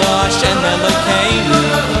lefanecha Hashem Elokeinu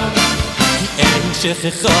Ki ein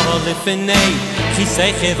shechicha lefnei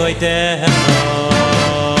chiseiche vaydecha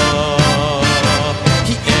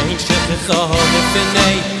Ki ein shechicha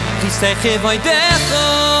lefnei chiseiche vaydecha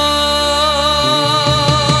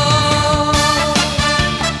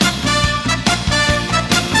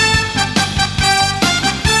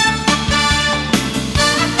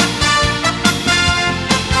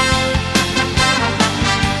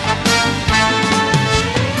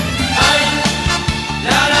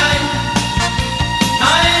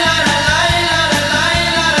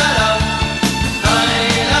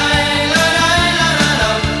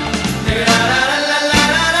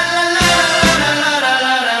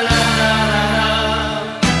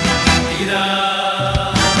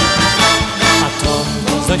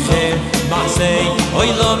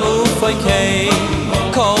Olam ufayked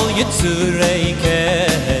Kol Yitzurei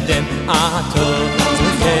Kedem Ato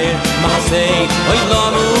Zecher Masei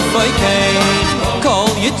Olam ufayked Kol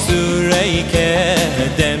Yitzurei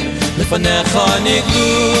Kedem לפניך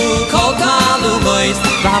נגלו כל תעלומות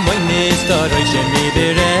והמויניס תרוי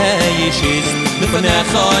שמבראשיס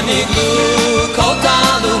לפניך נגלו כל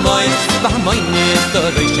תעלומות והמויניס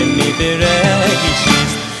תרוי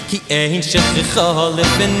שמבראשיס כי אין שכחה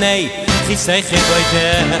לפני חיסי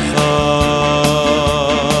חבוידך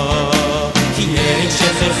כי אין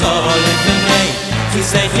שכחה לפני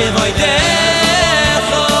חיסי חבוידך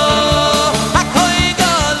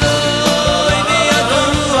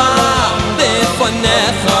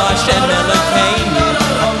Hashem Elokeinu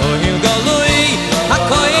Hakoil Galui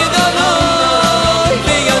Hakoil Galui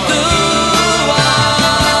V'yodua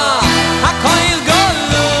Hakoil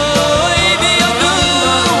Galui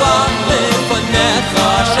V'yodua Lefonecha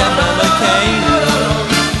Hashem Elokeinu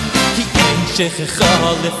Ki ein shechecha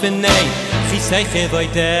lefnei Chisei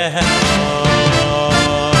chevoidecha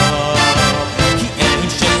Ki ein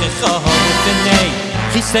shechecha lefnei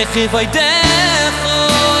Chisei chevoidecha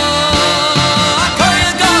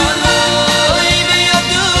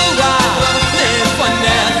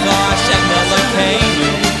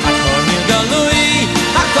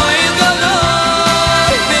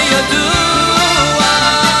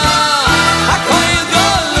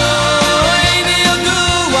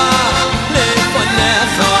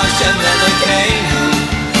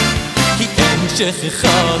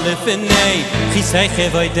שכחה לפני חיסי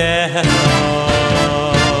חבוידך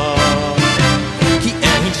כי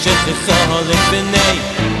אין שכחה לפני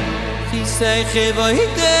חיסי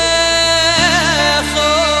חבוידך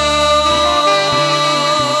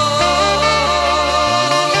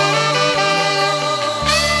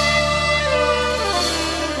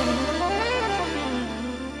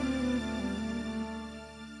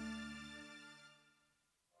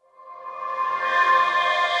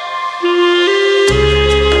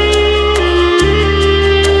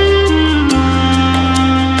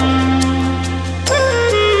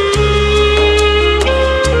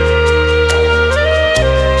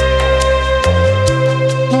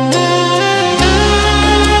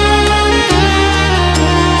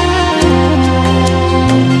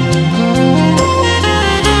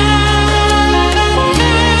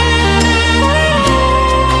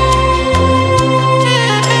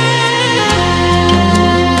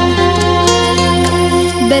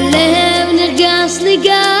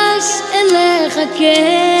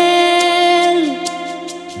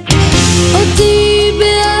אותי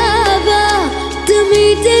באהבה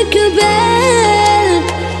תמיד תקבל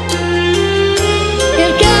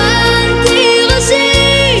הרכנתי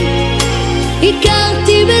ראשי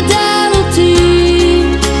הכרתי בדלתי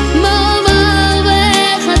מה אומר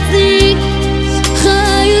ואיך אצדיק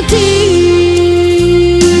חיותי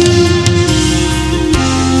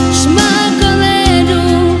שמע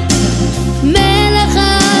קולנו מלך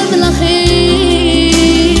המלכים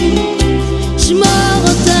שמור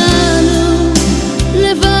אותנו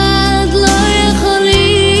לבד לא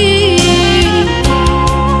יכולים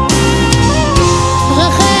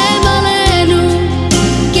רחם עלינו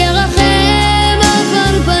כרחם על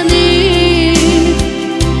כל פנים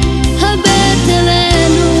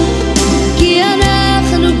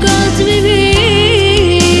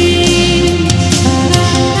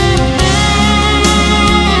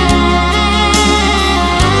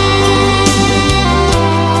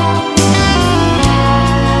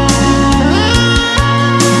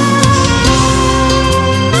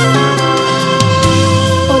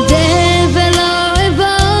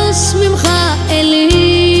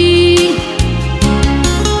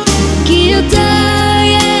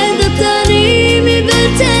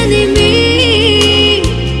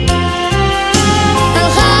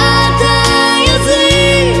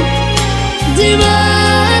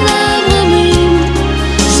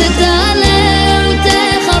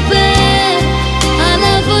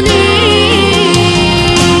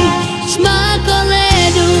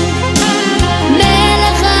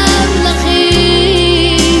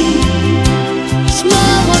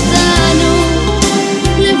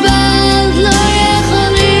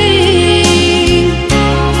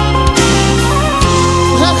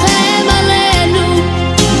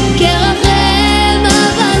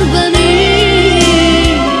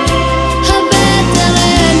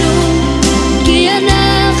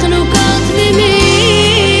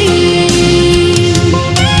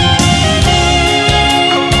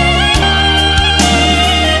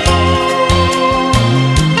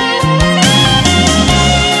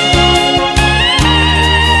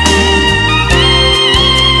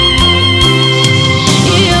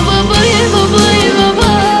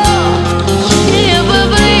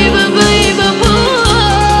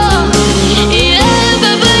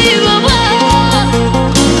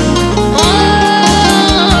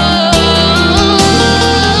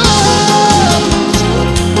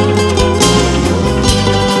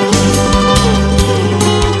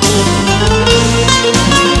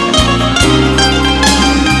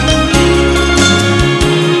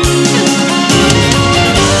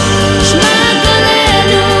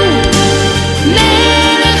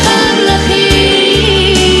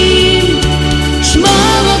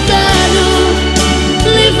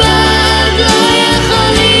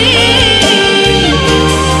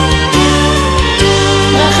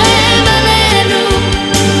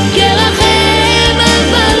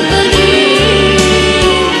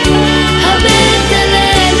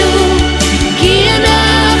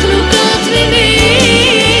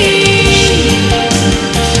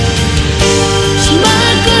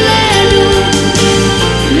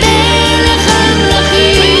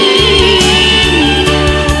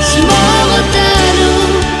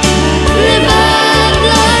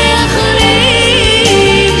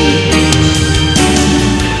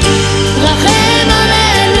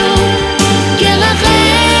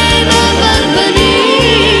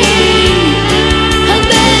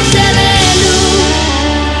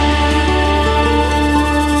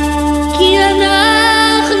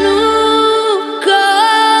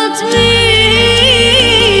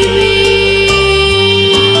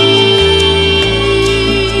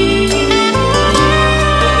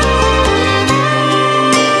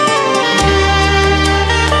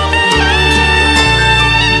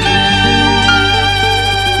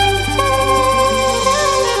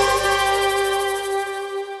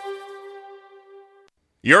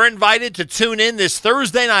You're invited to tune in this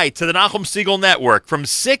Thursday night to the Nachum Siegel Network from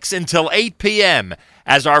 6 until 8 p.m.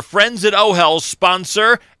 as our friends at OHEL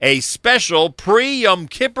sponsor a special pre-Yom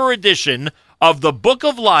Kippur edition of the Book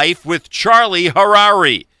of Life with Charlie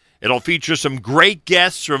Harari. It'll feature some great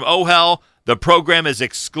guests from OHEL. The program is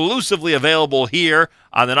exclusively available here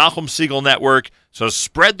on the Nachum Siegel Network, so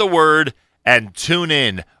spread the word and tune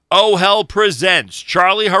in. OHEL presents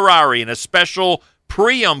Charlie Harari in a special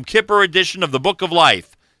pre-Yom Kippur edition of the Book of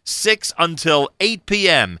Life, 6 until 8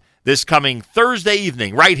 p.m. this coming Thursday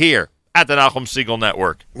evening, right here at the Nachum Siegel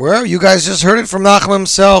Network. Well, you guys just heard it from Nachum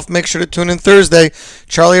himself. Make sure to tune in Thursday.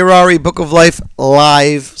 Charlie Harari, Book of Life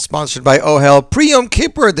Live, sponsored by OHEL, pre-Yom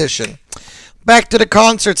Kippur edition. Back to the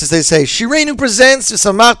concerts, as they say. Shirenu presents the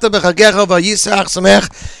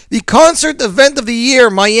concert event of the year,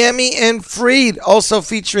 Miami and Freed, also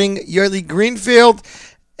featuring Yerli Greenfield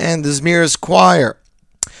and the Zmiris Choir.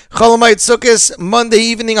 Cholomite Sukkos, Monday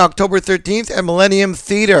evening, October 13th, at Millennium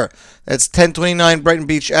Theater. That's 1029 Brighton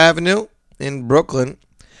Beach Avenue in Brooklyn.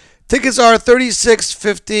 Tickets are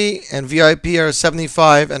 $36.50 and VIP are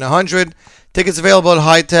 $75 and $100. Tickets available at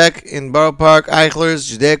High Tech in Borough Park,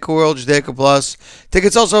 Eichler's, Judaica World, Judaica Plus.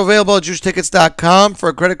 Tickets also available at JewishTickets.com.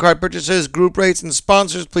 For credit card purchases, group rates, and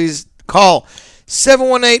sponsors, please call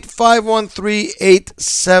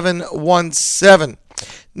 718-513-8717.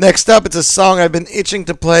 Next up, it's a song I've been itching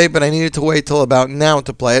to play, but I needed to wait till about now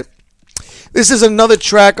to play it. This is another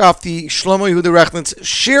track off the Shlomo Yehuda Rechnitz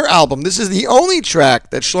Shir album. This is the only track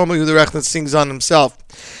that Shlomo Yehuda Rechnitz sings on himself.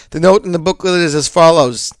 The note in the booklet is as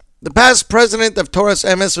follows. The past president of Torah's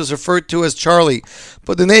Emes was referred to as Charlie,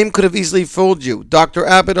 but the name could have easily fooled you. Dr.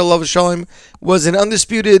 Abed Alav Shalom was an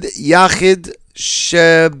undisputed Yachid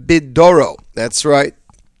Shebidoro. That's right.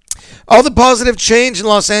 All the positive change in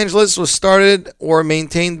Los Angeles was started or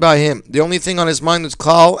maintained by him. The only thing on his mind was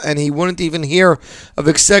Klal, and he wouldn't even hear of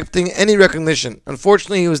accepting any recognition.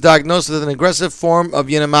 Unfortunately, he was diagnosed with an aggressive form of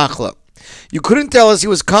Yena Machla. You couldn't tell as he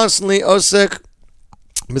was constantly osek.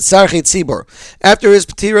 After his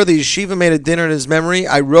patira, the yeshiva made a dinner in his memory.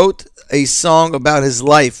 I wrote a song about his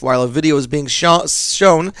life while a video was being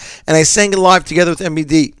shown, and I sang it live together with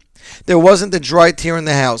MBD. There wasn't a dry tear in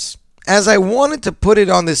the house. As I wanted to put it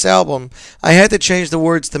on this album, I had to change the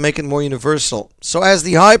words to make it more universal. So as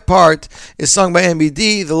the high part is sung by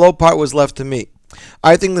MBD, the low part was left to me.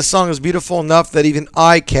 I think the song is beautiful enough that even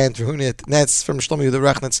I can't ruin it. And that's from Shlomo Yehuda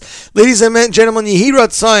Rechnitz. Ladies and gentlemen,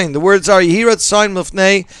 Yehirat Sign. The words are Yehirat Sign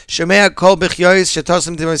Mufnei Shemea Kol B'Chyois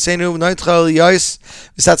Shetosim Timasenu Noitchal Yois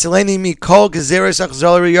V'Satzileni Mikol Gezeres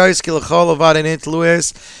Achzal Yois Kilachol Avad Enit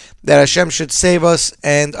Lues. That Hashem should save us,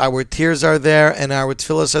 and our tears are there, and our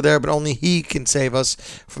tefillas are there, but only He can save us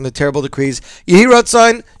from the terrible decrees. Yehirat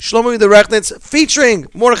Sign, Shlomo Yehuda Rechnitz, featuring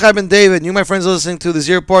Mordechai Ben David. You, my friends, are listening to the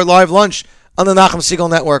Z Report Live Lunch on the Nachum Siegel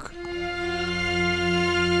Network.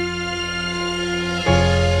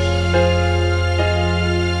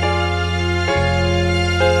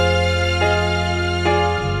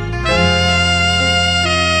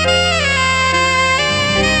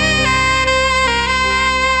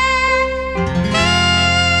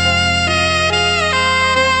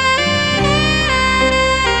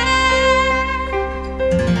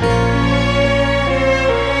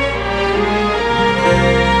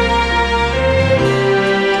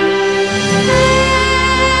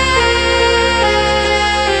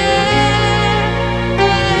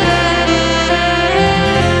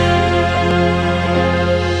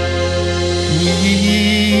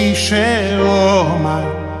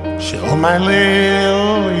 My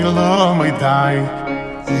little, you love my die.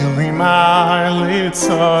 You be my little,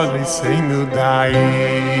 so they say no die.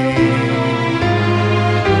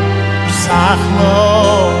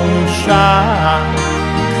 Sachlo, Shah,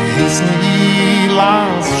 is me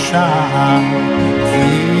last Shah.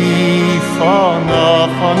 Fono,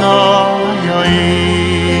 yoi.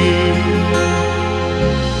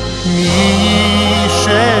 Mi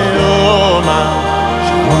sheoma,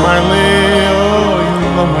 my little.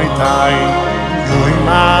 My die, you in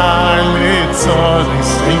my little, they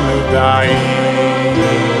say no die.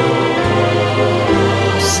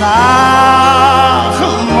 Sach,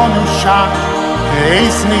 Lonu Shach,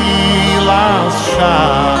 Eis me last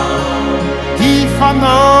Shach.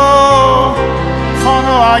 Ifano,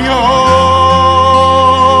 Fono Ayoy.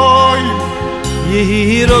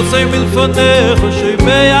 Yehiro say milfonecho,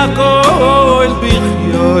 Shemei Akol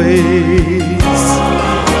Bichyois.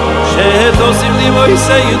 Shetosim li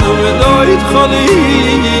Moiseynu v'noit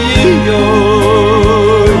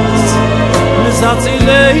choliyois.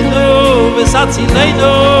 V'satzileinu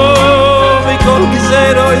v'kol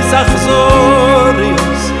gizerois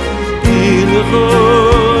achzorios. Ilcho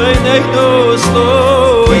eineinu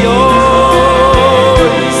slorios.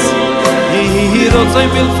 רוצים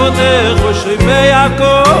מלפונך ושרימי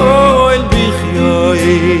הכל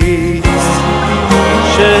בחיי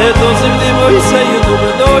שתוזים לי מוי סיידו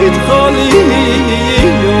ולא יתחולי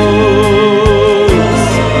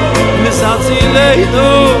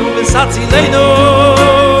מסעצי לינו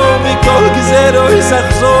מכל גזרו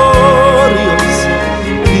יסחזור יוס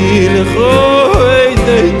כי לכו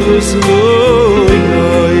אידי דוסלו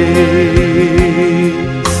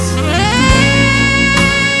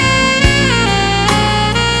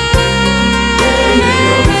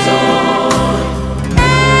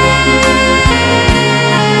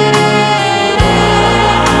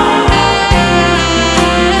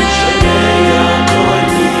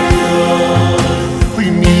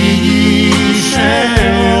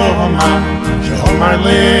my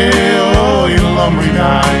Leo, you love me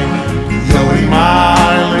die. Yo,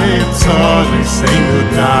 my little, they say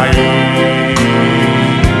goodbye.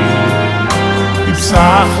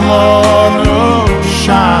 Ipsach lo no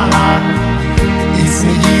shine, it's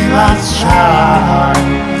me last shine.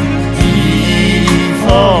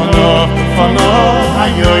 Fono,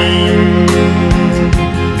 hayoim.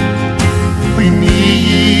 We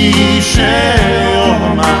need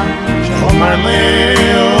Sheoma, my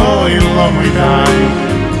Leo. Love me die,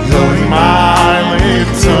 you're my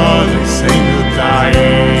little, they say goodbye.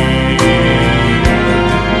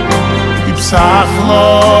 Ipsach lo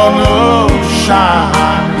no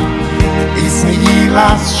shine, it's me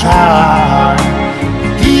last shine.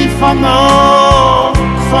 Ifano,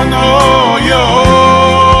 yo.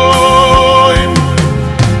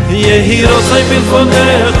 Yehi rosay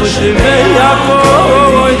bilfonech, ushrimei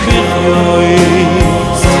akoi b'choy.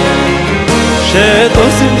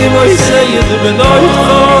 שתושים לי מוי סייד ולא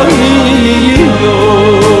יתחולי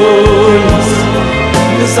יוס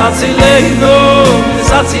נסעצי לינו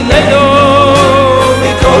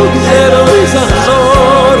מכל גזרו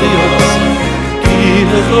יזחזור יוס כי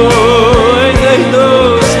לכו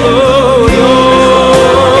אידינו סלו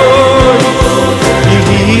יוס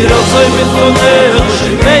יהי רצוי מלפונך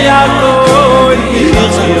שמי הכל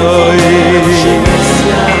יחי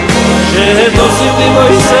שתושים לי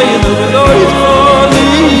מוי סייד ולא יתחולי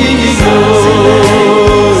יוס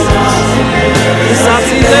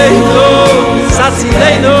סעצי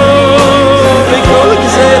לינו מכל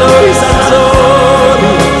גזרו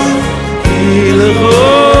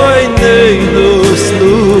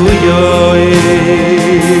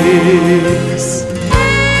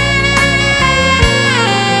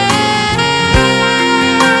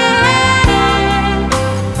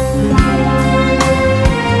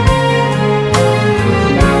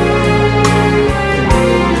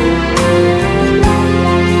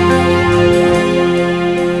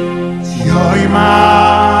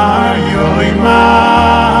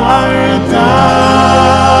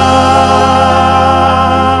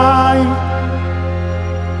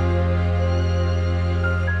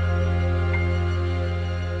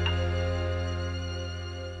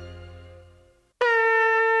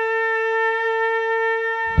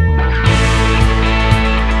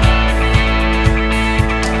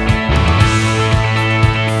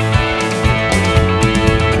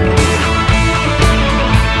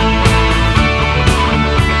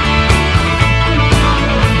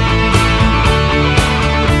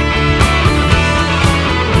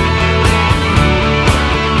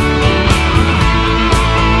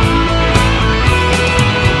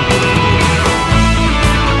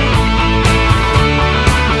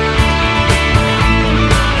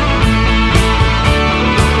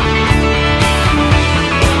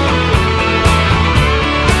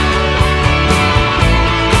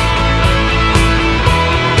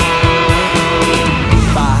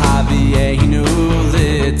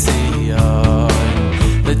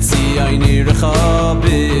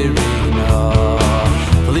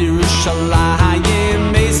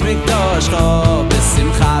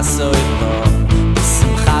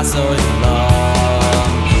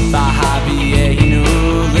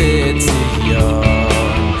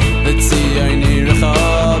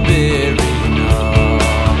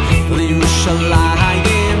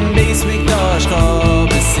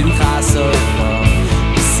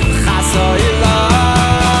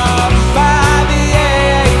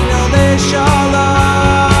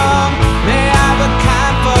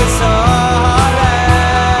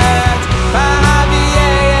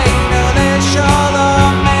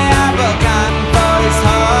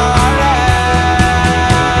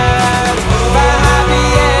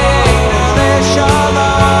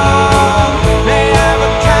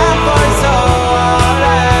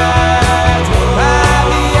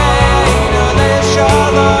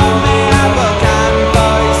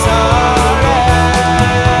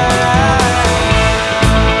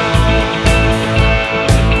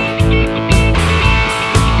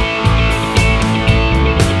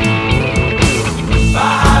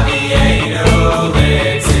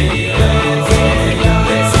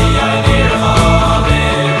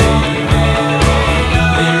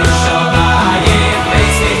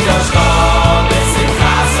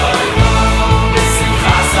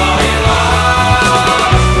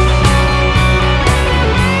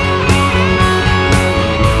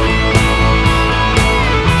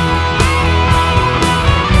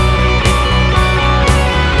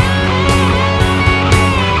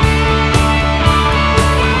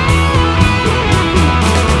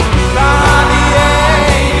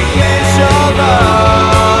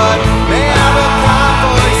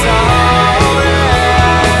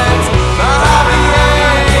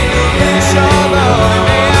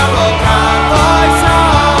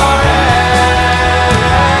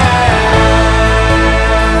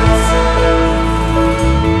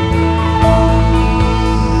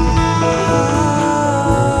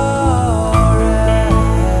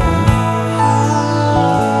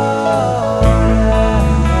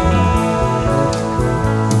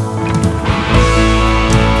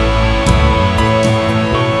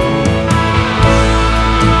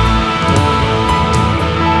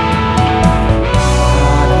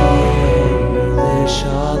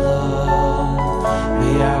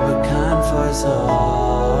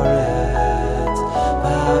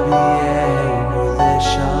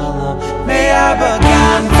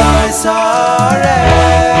began voice Haaretz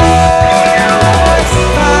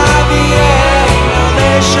Vavienu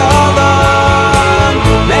Lishalom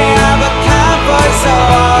Me'ah began voice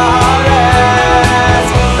Haaretz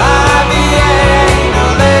Vavienu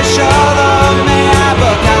Lishalom Me'ah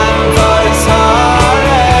began voice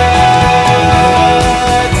Haaretz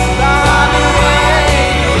Vavienu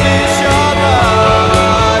Lishalom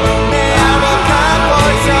Me'ah began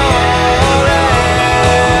voice Haaretz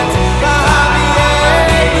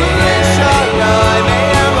Vavienu Lishalom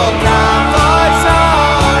Me'ah began voice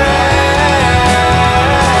Haaretz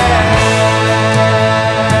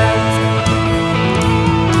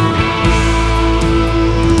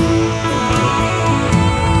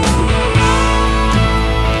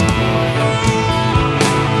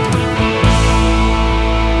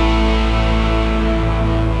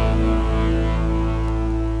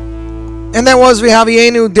And that was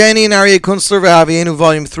V'Havienu, Danny and Aryeh Kunstler, V'Havienu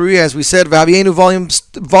Volume 3. As we said, V'Havienu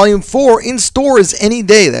Volume 4 in stores any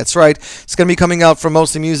day. That's right. It's going to be coming out from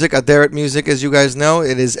Mostly Music, Aderet Music, as you guys know.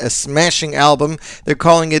 It is a smashing album. They're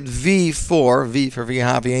calling it V4, V for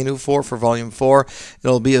V'Havienu, 4 for Volume 4.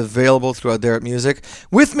 It'll be available through Aderet Music.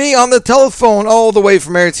 With me on the telephone, all the way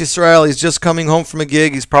from Eretz Yisrael. He's just coming home from a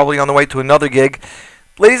gig. He's probably on the way to another gig.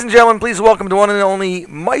 Ladies and gentlemen, please welcome the one and only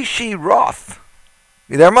Moshe Roth.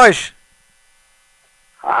 You there, Moshe?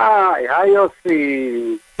 Hi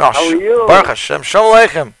Yossi. Oh, How are you? Baruch Hashem, Shalom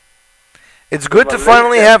Aleichem. It's good to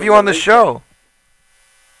finally have you on the show.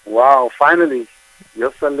 Wow, finally.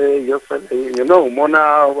 Yossele. You know,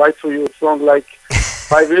 Mona writes for you a song like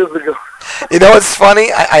 5 years ago. You know what's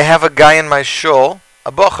funny? I have a guy in my shul,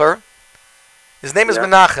 a bocher. His name is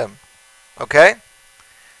Menachem. Okay?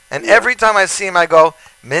 And every time I see him, I go,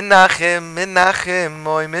 Menachem,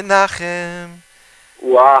 oy Menachem.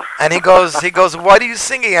 Wow. And he goes, what are you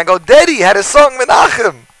singing? I go, Daddy had a song,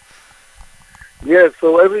 Menachem. Yeah,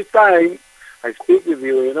 so every time I speak with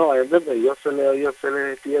you, you know, I remember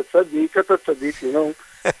Yossele, Tia Tzadik, Ata Tzadik, you know.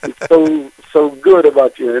 It's so good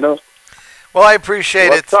about you, you know. Well, I appreciate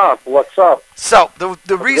What's up? So, the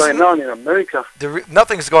reason... What's going on in America?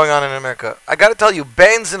 Nothing's going on in America. I got to tell you,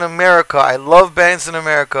 bands in America, I love bands in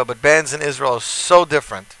America, but bands in Israel are so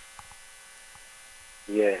different.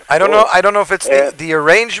 Yeah. I don't know if it's the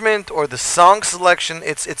arrangement or the song selection.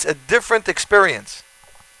 It's a different experience.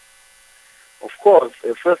 Of course.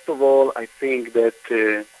 First of all, I think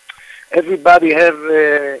that everybody have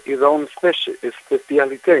his own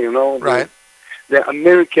speciality, you know. Right. The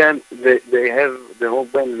American, they have the whole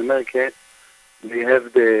band in America. They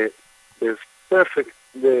have the perfect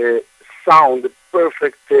sound, the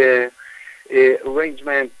perfect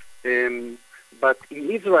arrangement. But in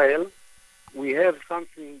Israel, we have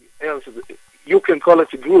something else. You can call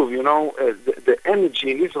it a groove, you know. The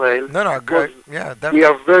energy in Israel. No, good. Yeah, definitely. We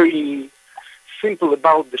are very simple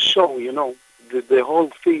about the show, you know. The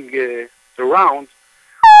whole thing around.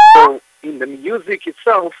 So in the music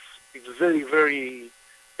itself, it's very, very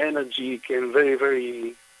energetic and very,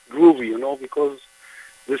 very groovy, you know, because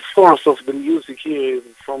the source of the music here is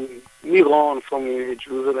from Miron, from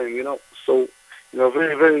Jerusalem, you know. So, you know,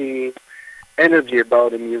 very, very energy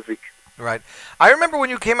about the music. Right. I remember when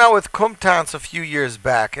you came out with Kum Tanz a few years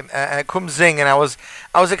back, and Kum Zing, and I was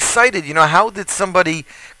excited. You know, how did somebody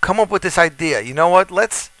come up with this idea? You know what?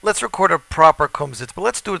 Let's record a proper Kum Zitz, but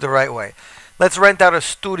let's do it the right way. Let's rent out a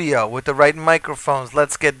studio with the right microphones.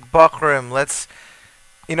 Let's get Bachrim. Let's,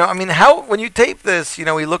 you know, I mean, how when you tape this, you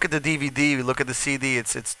know, we look at the DVD, we look at the CD.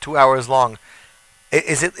 It's 2 hours long.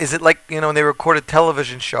 Is it like, you know, when they record a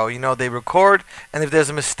television show? You know, they record, and if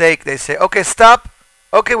there's a mistake, they say, okay, stop.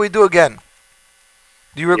 Okay, we do again.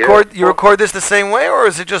 Do you record? Yeah. You record this the same way, or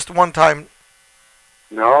is it just one time?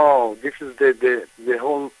 No, this is the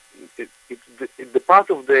whole. It's the part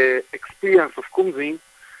of the experience of Kumzin.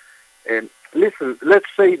 And listen, let's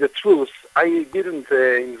say the truth. I didn't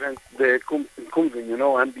invent the Kumzin, you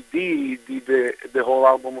know. And did the whole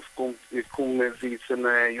album of Kumzitz, and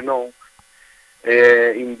you know,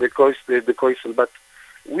 in the Koisel. But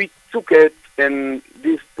we took it, and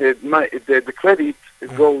this the credit.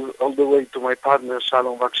 It goes all the way to my partner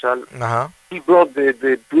Shalom Vakshal. Uh-huh. He brought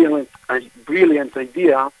the brilliant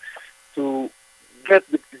idea to get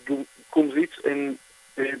the Kumzitz and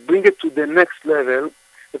bring it to the next level,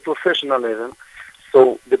 the professional level.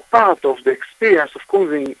 So the part of the experience of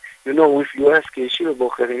Kumzin, you know, if you ask a Yeshiva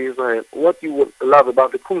Bocher in Israel what you would love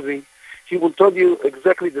about the Kumzin, he will tell you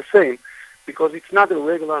exactly the same, because it's not a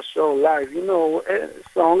regular show live, you know, a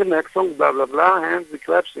song, next song, blah, blah, blah, hands, the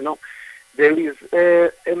claps, you know. There is a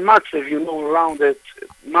matzev, you know, around it,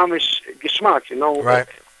 mamish geschmack, you know. Right.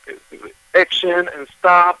 action and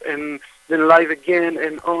stop and then live again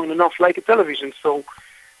and on and off like a television. So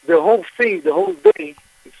the whole thing, the whole day,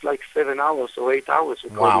 it's like 7 hours or 8 hours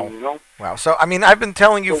recording, you know? Wow. So, I mean, I've been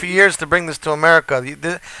telling you for years to bring this to America.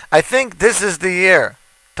 I think this is the year.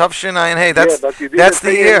 Tufshin Ayin Hey, that's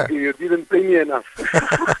the year. You didn't pay me enough.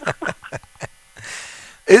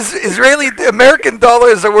 Israeli American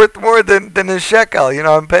dollars are worth more than a shekel. You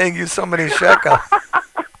know, I'm paying you so many shekels.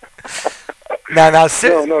 Now,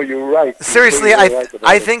 no, you're right. Seriously,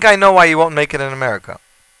 I think I know why you won't make it in America.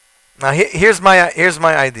 Now, here's my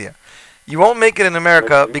idea. You won't make it in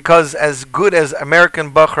America because, as good as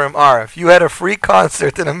American Bachrim are, if you had a free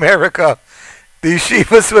concert in America, the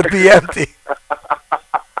yeshivas would be empty.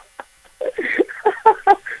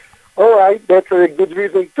 All right, that's a good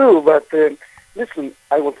reason too. But listen,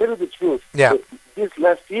 I will tell you the truth. Yeah. This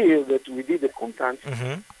last year that we did the Kumtans,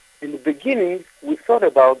 in the beginning we thought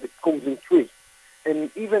about the Kumzin tree, and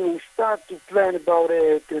even we started to plan about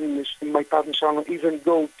it. And my partner Shalom even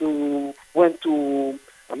went to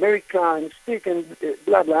America and speak and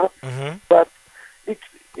blah blah. But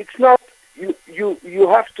it's not you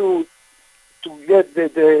have to get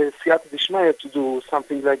the Siyata Dishmaya to do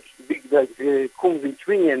something like big like Kumzin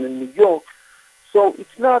tree and in New York. So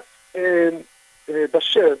it's not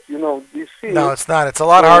Basher, you know. No, it's not. It's a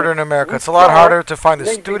lot harder in America. It's a lot harder to find a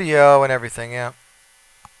studio and everything. Yeah.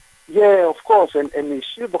 Yeah, of course, and in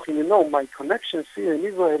Shirboch, you know, my connections here in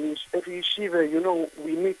Israel, every yeshiva, you know,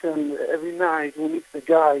 we meet them every night, we meet the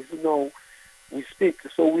guys, you know, we speak,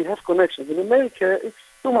 so we have connections. In America, it's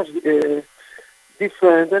too much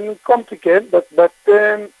different and complicated, but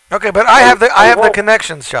okay, but I have the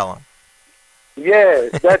connections, Shalom. Yeah,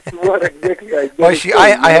 that's what exactly I do. Moshe,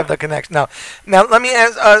 I have the connection. Now let me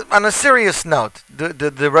ask, on a serious note, did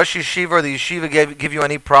the Rosh Yeshiva or the Yeshiva give you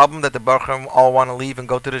any problem that the Bachrim all want to leave and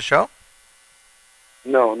go to the show?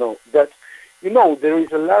 No. That's, you know, there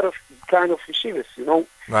is a lot of kind of yeshivas, you know.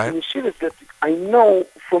 Right. And yeshivas that I know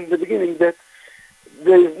from the beginning that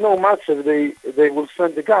there is no matter, they will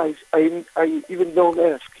send the guys. I even don't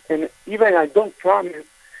ask. And even I don't promise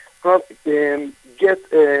get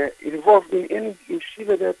involved in any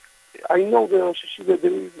yeshiva that I know the Rosh Yeshiva,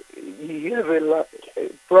 he have a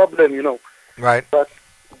problem, you know. Right. But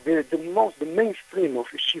the mainstream of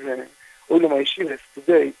yeshiva, all of my yeshivas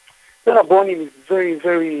today, the Rabbonim is very,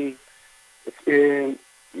 very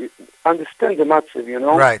understand the matzav, you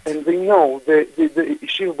know. Right. And they know the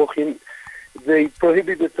yeshiva bochim, they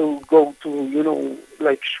prohibited to go to, you know,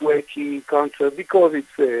 like Shweki concert because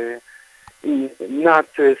it's not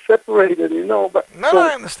separated, you know. But no,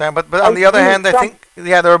 I understand. But on the other hand, I think the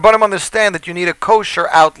Rabbanim understand that you need a kosher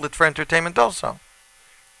outlet for entertainment also.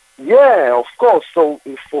 Yeah, of course. So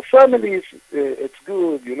for families, it's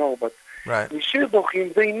good, you know. But right. the Shir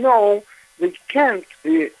Bochim, they know they can't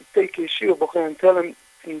take a Shir Bochim and tell them,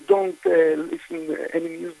 don't listen to any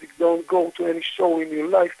music, don't go to any show in your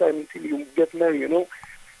lifetime until you get married, you know.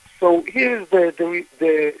 So here's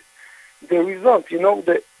the result, you know,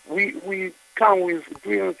 that we come with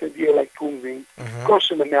brilliant idea like Kumzin,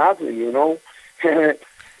 kosher me'adlin, you know.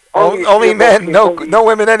 Only men, no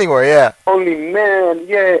women anywhere, yeah. Only men,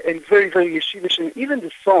 yeah, and very, very yeshivish. And even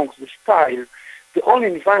the songs, the style, the whole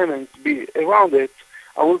environment be around it.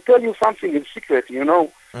 I will tell you something in secret, you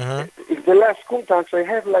know. In the last contacts, I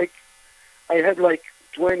had like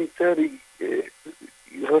 20, 30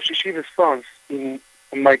 Rosh Yeshiva songs in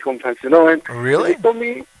my contacts, you know. And really? they told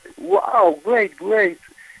me, wow, great.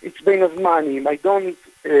 It's been of money. I don't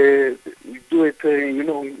do it, you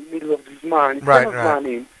know, in the middle of this month.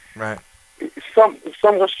 Right. Some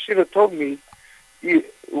Rosh Yeshiva told me,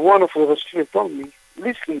 one of the Rosh Yeshiva told me,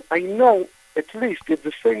 listen, I know at least at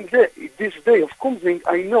the same day, this day of Kumzin,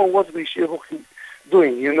 I know what the Yeshiva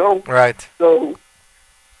doing, you know? Right. So.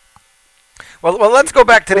 Well, let's go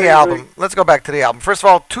back to the album. First of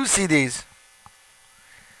all, 2 CDs.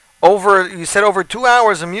 You said over 2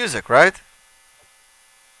 hours of music, right?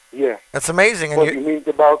 Yeah. That's amazing. What, you mean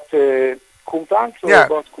about Kumtans or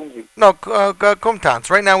about Kumzin? No, Kumtans.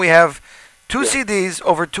 Right now we have 2 CDs,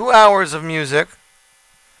 over 2 hours of music.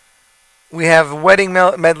 We have wedding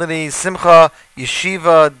medley, simcha,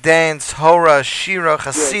 yeshiva, dance, hora, shira,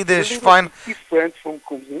 chassidish, fine. Different from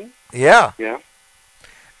Kumzin. Yeah. Yeah.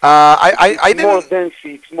 I didn't. It's more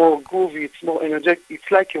dancey. It's more groovy. It's more energetic. It's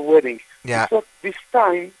like a wedding. Yeah. So this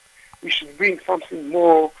time we should bring something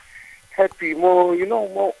more happy, more, you know,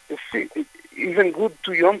 more even good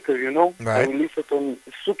to Yonter, you know. Right. I release it on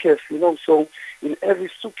Sukkot, you know. So in every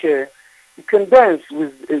Sukkot you can dance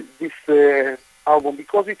with this album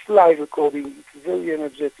because it's live recording. It's very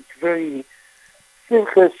energetic, very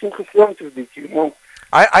simcha, you know.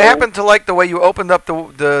 I happen to like the way you opened up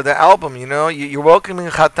the album. You know, you're welcoming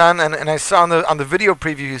Chatan, and I saw on the video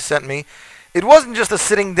preview you sent me, it wasn't just a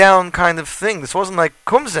sitting down kind of thing. This wasn't like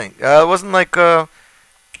kumsing. It wasn't like kumsing.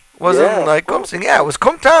 Yeah, it was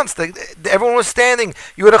kumtans. Everyone was standing.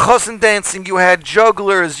 You had a chosin dancing. You had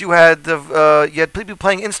jugglers. You had people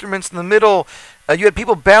playing instruments in the middle. You had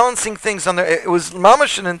people balancing things on there. It was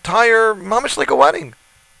mamish mamish like a wedding.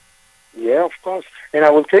 Yeah, of course. And I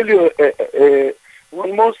will tell you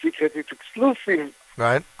one more secret. It's exclusive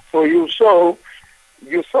Right. for your show.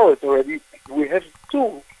 You saw it already. We have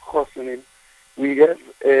two chosanim. We have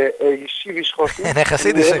a yeshivish chosin. And a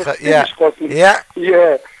Chassidish chosin. Yeah.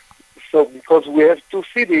 Yeah. So because we have two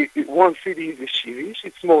CD, one CD is yeshivish.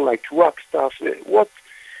 It's more like rock stuff. What's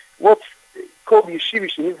called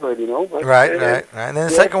yeshivish in Israel, you know? But, Right. And then the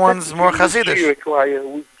second one's more Chassidish. Choir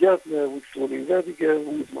with Gertner, with Ronin Verdiger,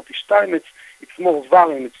 with Moti Steinmetz. It's more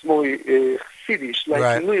Valen, it's more Chassidish,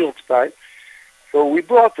 like New York style. So we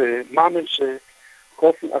brought a Mamish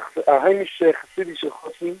chosin, a Heimish Chassidish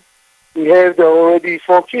chosin. We have already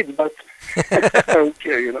 4 kids, but I don't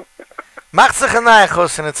care, you know. Macht sich ein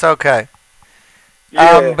Eichus, and it's okay.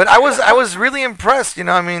 Yeah. But I was really impressed. You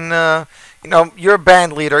know, I mean, you're a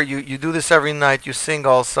band leader. You do this every night. You sing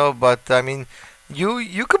also, but I mean,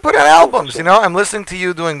 you could put out albums. You know, I'm listening to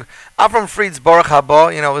you doing Avram Fried's Baruch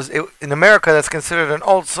Haba. You know, in America that's considered an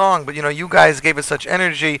old song, but you know, you guys gave it such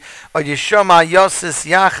energy. Yeshoma, Yosis,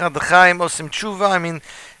 Yachad, Chaim, Osim Tshuva. I mean,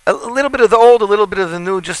 a little bit of the old, a little bit of the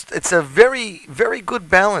new. Just it's a very, very good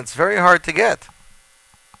balance. Very hard to get.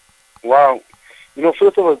 Wow. You know,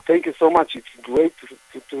 first of all, thank you so much. It's great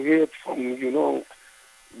to hear it from, you know,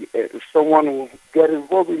 someone who got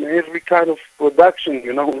involved in every kind of production,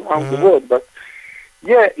 you know, around the world. But,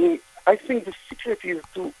 yeah, I think the secret is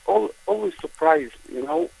to always surprise, you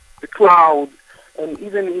know, the crowd, and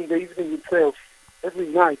even in the evening itself, every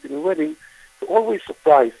night in a wedding, to always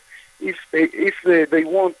surprise. If they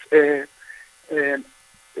want,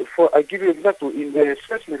 I give you an example, in the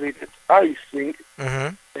first melody that I sing,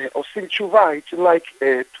 Osim Tshuva, it's like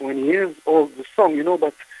 20 years old, the song, you know,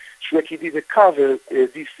 but Shreki did a cover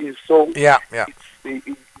this year, so yeah.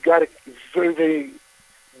 It got a very, very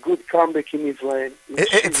good comeback in Israel.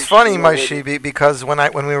 It's funny, Maishibi, because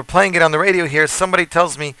when we were playing it on the radio here, somebody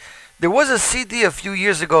tells me there was a CD a few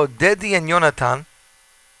years ago, Dedi and Yonatan,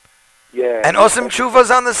 and Osim Tshuva's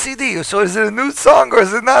on the CD. So is it a new song or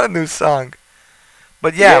is it not a new song?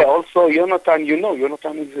 But yeah. Also Yonatan, you know,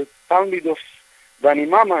 Yonatan is a Talmid of Dani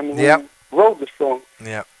Maman who wrote the song.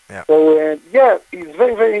 Yeah. So it's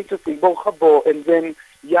very, very interesting. Baruch Habo, and then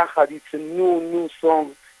Yachad, it's a new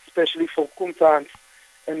song, especially for Kumtans.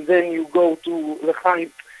 And then you go to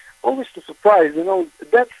L'chaim, always to surprise. You know,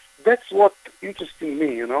 that's what interesting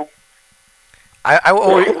me. You know.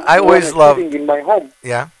 I always love sitting in my home.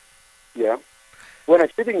 Yeah. When I'm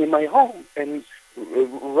sitting in my home and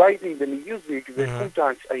writing the music,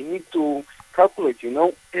 sometimes I need to calculate, you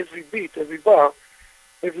know, every beat, every bar,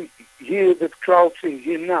 here the crowd sing,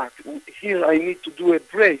 here not. Here I need to do a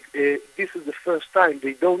break. This is the first time.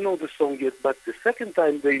 They don't know the song yet, but the second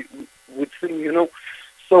time they would sing, you know.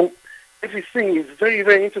 So everything is very,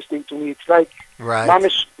 very interesting to me. It's like,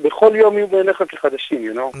 mamish, bechol yom yu b'einechem kechadashim,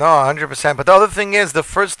 you know. No, 100%. But the other thing is, the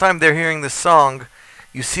first time they're hearing the song,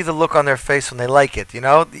 you see the look on their face when they like it, you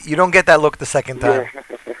know? You don't get that look the second time.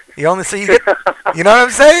 You only see, you know what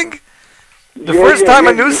I'm saying? The first time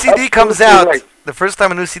a new CD comes out, the first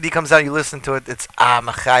time a new CD comes out, you listen to it, it's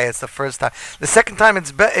Machaya, it's the first time. The second time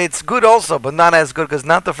it's good also, but not as good, because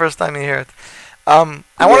not the first time you hear it.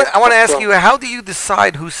 I want to ask you, how do you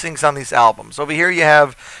decide who sings on these albums? Over here you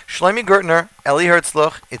have Shlomi Gertner, Eli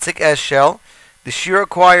Herzlich, Itzik Eschel, the Shira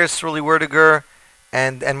Choir, Surly Werdiger,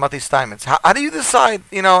 and Mati Steinmetz. How do you decide,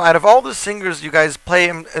 you know, out of all the singers, you guys play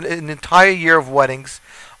an entire year of weddings,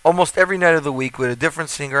 almost every night of the week with a different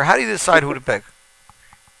singer. How do you decide who to pick?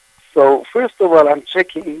 So, first of all, I'm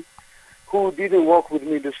checking who didn't work with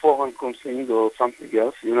me before on Kumsing or something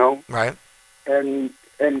else, you know. Right. And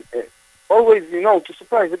always, you know, to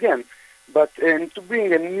surprise again. But to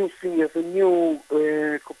bring a new singer, a new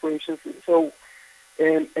corporation. So,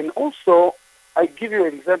 and also, I give you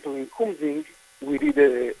an example. In Kumsing, we did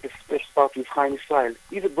a special part with Chaim Israel.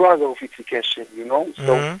 He's a brother of Itzik Eschel, you know.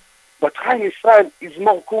 So, but Chaim Israel is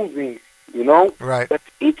more Kumsing, you know. Right. But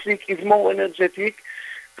Itzik is more energetic,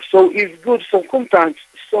 so it's good for Kumtans.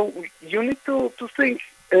 So you need to think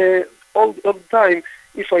all the time.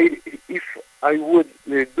 If I would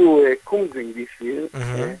do a Kumsing this year,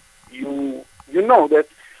 you know that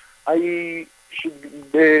I should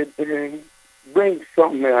bring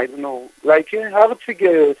some, I don't know, like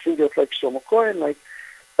Hartziger singers like Shlomo Cohen,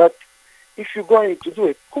 but if you're going to do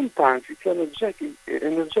it, sometimes it's energetic,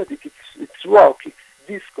 it's rock, it's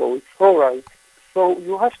disco, it's alright. So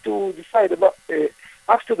you have to decide about,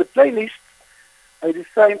 after the playlist, I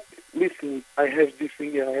decide, listen, I have this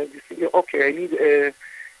singer, okay, I need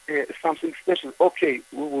something special. Okay,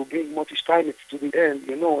 we will bring Moti Steinitz to the end,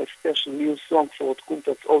 a special new song for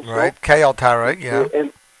Kuntats also. Right, KL Tarek, yeah.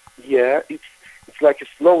 And yeah, it's like a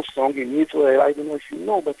slow song in Israel. I don't know if you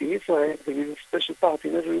know, but in Israel there is a special part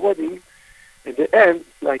in every wedding. At the end,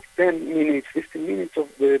 like 10 minutes, 15 minutes of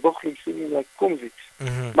the Bochlim singing like Kumzitz.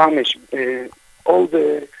 Mamish, all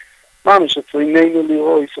the Mamish, it's Reneinu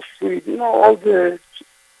Leroy, Sofrid, all the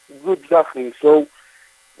good Zachim. So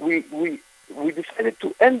we decided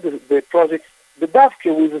to end the project, the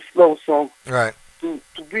Davke, with a slow song. Right. To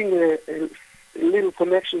bring a little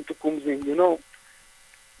connection to Kumzin,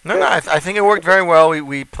 No, I think it worked very well.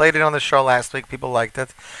 We played it on the show last week. People liked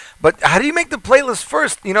it. But how do you make the playlist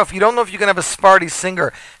first? If you don't know if you can have a Sephardi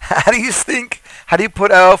singer, how do you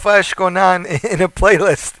put Alfa Eshkonan in a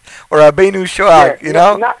playlist? Or Abenu Shoag,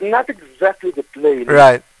 Not exactly the playlist.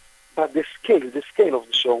 Right. But the scale of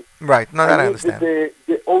the show. Right. No, that I understand.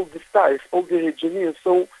 All the styles, all the engineers.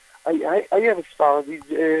 So I have a Sephardi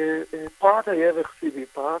part, I have a Chassidi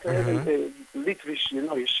part, I have a Litvish,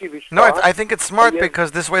 Yeshivish No, part. I think it's smart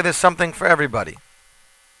because this way there's something for everybody.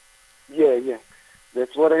 Yeah.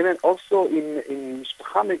 That's what I meant. Also in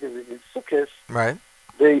Mishpacha magazine, in Sukkot, right?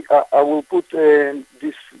 I will put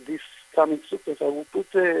this coming Sukkot, I will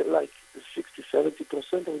put like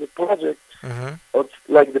 60-70% of the project, or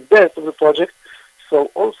like the best of the project. So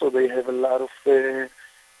also they have a lot of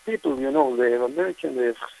people, they have American, they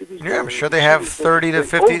have Chassidim. Yeah, I'm sure they have 30 to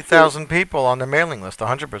 50,000 people on their mailing list,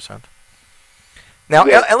 100%. Now,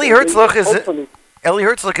 Eli Herzlich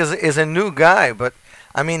is a new guy, but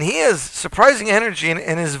I mean, he has surprising energy,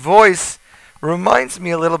 and his voice reminds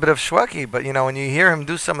me a little bit of Shweki. But when you hear him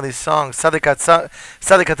do some of these songs, Sadikatam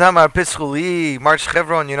Pischuli, March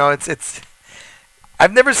Chevron, it's.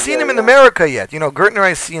 I've never seen him in America yet. Gertner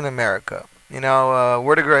I see in America.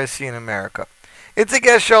 Werdiger I see in America. It's a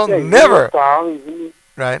guest show, never.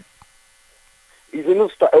 Right. He's a new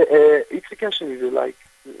star. It's a guest show. He's like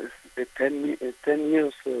 10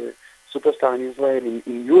 years superstar in Israel,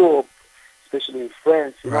 in Europe, especially in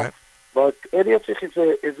France. Right. But Eli Herzlich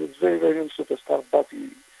is a very, very young superstar. But he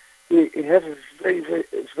has a very, very,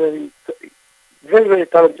 very, very, very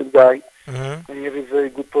talented guy. And he has a very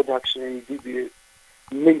good production. He did the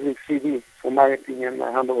amazing CD, for my opinion,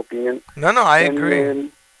 my humble opinion. No, I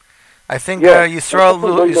agree. I think Yisrael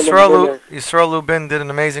Lubin did an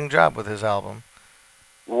amazing job with his album.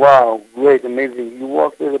 Wow, great, amazing. You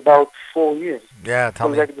worked there about 4 years. Yeah, tell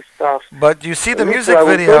me. The stuff. But you see the music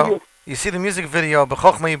video. You see the music video.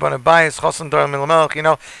 B'chochma Yibana Bayis Chosan Dor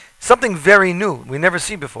Milamelch. Something very new we never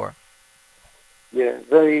seen before. Yeah,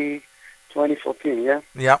 very 2014. Yeah.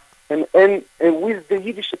 Yeah. And with the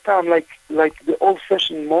Yiddish time, like the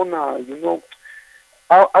old-fashioned Mona,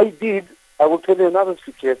 I will tell you another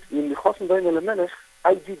secret. In the Chosan Dor Milamelch,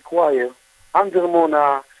 I did choir under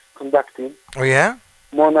Mona conducting. Oh yeah.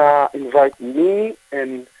 Mona invited me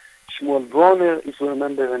and Shmuel Bronner, if you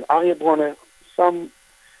remember, and Aryeh Bronner, some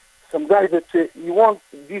guy that you want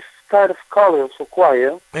this kind of color for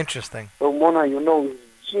choir. Interesting. So Mona, is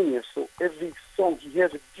genius. So every song he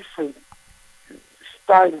has a different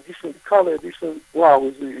style, different color, different. Wow,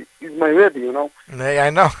 is my ready, Yeah, I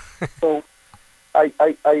know. So I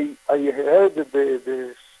heard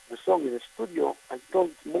the song in the studio. I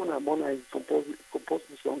told Mona I composed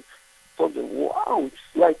the song. Told them, wow,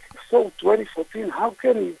 it's like so 2014. How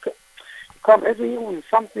can you come every year with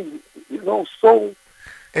something, so.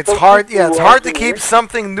 It's hard. Yeah, it's hard to keep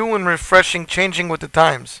something new and refreshing, changing with the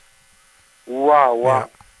times. Wow. Yeah.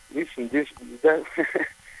 Listen, that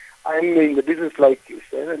I'm in the business like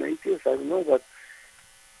 7-8 years. I don't know, but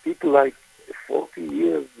people like 40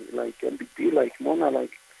 years, like MBP, like Mona,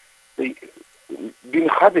 like they been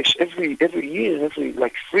Chadish every year,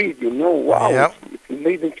 like Fried. Wow, Yep. it's an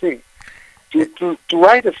amazing thing. To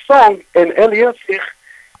write a song and Eli Herzlich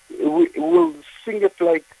will sing it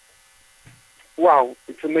like. Wow,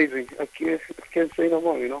 it's amazing. I can't say no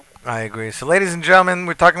more, I agree. So, ladies and gentlemen,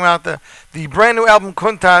 we're talking about the brand new album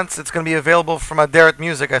Kuntats. It's going to be available from Aderet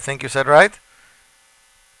Music, I think you said, right?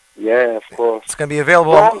 Yeah, of course. It's going to be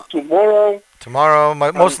available tomorrow.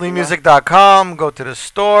 Mostlymusic.com. Go to the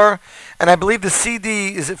store. And I believe the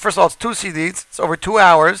CD first of all, it's 2 CDs. It's over 2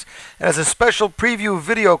 hours. It has a special preview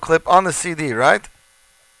video clip on the CD, right?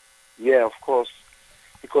 Yeah, of course.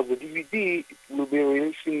 Because the DVD will be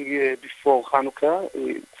releasing before Hanukkah,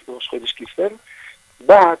 Rosh Chodesh Kislev.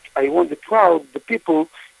 But I want the people,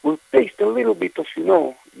 will taste a little bit of,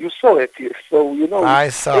 you saw it, so I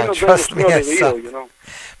saw it. Ellos Trust deben me, ser I de saw Rio, it.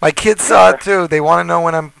 My kids saw it too. They want to know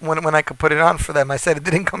when I could put it on for them. I said it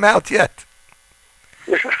didn't come out yet.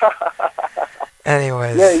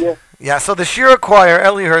 Anyways. Yeah. So the Shira Choir,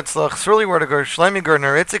 Eli Herzlich, Sruli Werdiger, Shlomi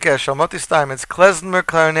Gertner, Itzik Eshel, Moti Steinmetz, Klezmer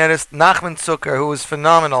clarinetist, Nachman Zucker, who was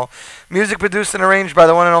phenomenal. Music produced and arranged by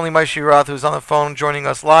the one and only Maishi Roth, who's on the phone joining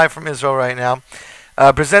us live from Israel right now.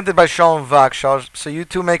 Presented by Shalom Vakshal. So you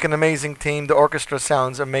two make an amazing team. The orchestra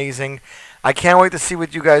sounds amazing. I can't wait to see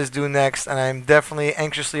what you guys do next, and I'm definitely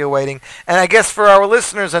anxiously awaiting. And I guess for our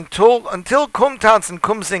listeners, until Kumtanz and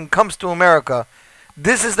Kumsing comes to America,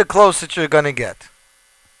 this is the closest you're going to get.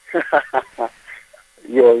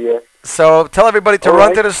 Yeah. So tell everybody to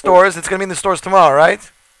run to the stores. It's going to be in the stores tomorrow,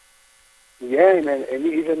 right? Yeah, and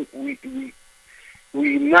even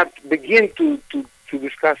we not begin to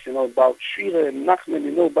discuss, about Shira and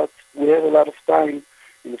Nachman, but we have a lot of time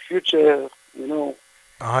in the future, 100%.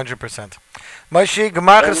 Maishi,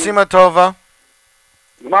 Gemar Chasima Tova.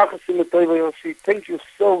 Gemar Chasima Tova, Yossi. Thank you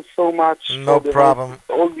so much. No problem.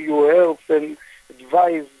 All your help and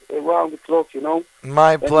advice around the clock,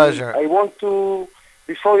 My pleasure. I want to,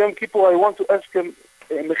 before Yom Kippur, I want to ask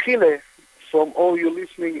Mechile from all your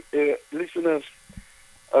listeners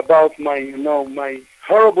about my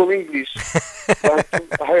horrible English. But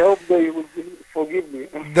I hope they will forgive me.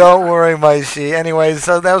 Don't worry, Maishi. Anyway,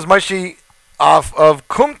 so that was Maishi off of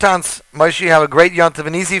Kumtanz. Maishi, have a great Yontiv,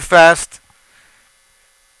 an easy fast.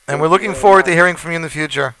 And we're looking forward to hearing from you in the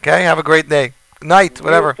future. Okay? Have a great day. Night,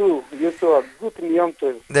 whatever. You too. Good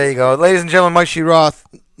Yontiv. There you go. Ladies and gentlemen, Maishi Roth.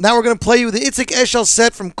 Now we're going to play you the Itzik Eshel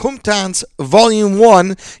set from Kumtanz, Volume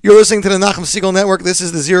 1. You're listening to the Nachum Segal Network. This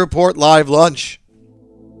is the Z Report Live Lunch.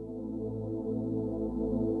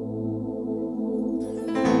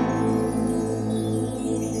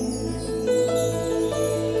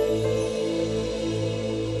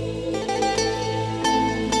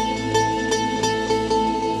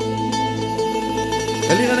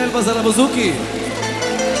 אלירן אלבז על הבוזוקי.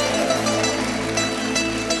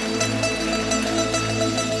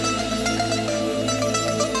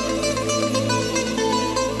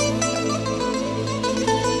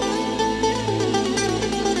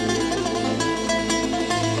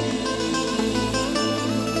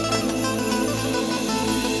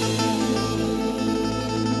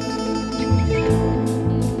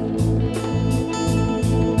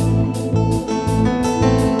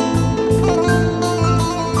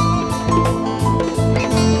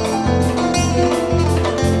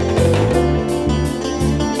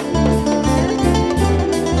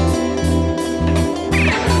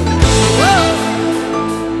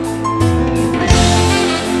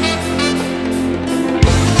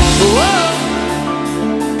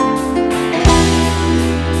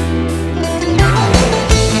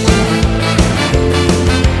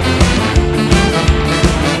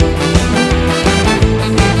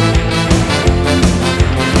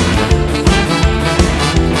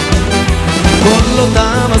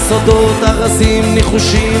 סודות, הרסים,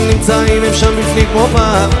 ניחושים, נמצאים הם שם בפנים כמו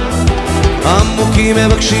פעם. עמוקים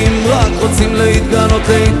מבקשים, רק רוצים להתגלות,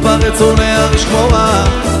 להתפרץ ולהרש כמו רע.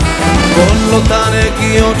 כל אותן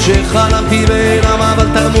נגיעות שחלמתי בעינם, אבל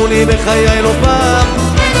תרמו לי בחיי לא פעם.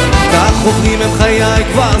 כך עוברים הם חיי,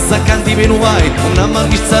 כבר זקנתי בנוריי, אמנם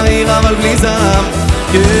מרגיש צעיר אבל בלי זעם.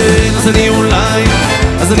 כן,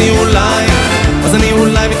 אז אני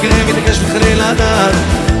אולי מתקרב, מתעקש, מתחנן לדעת.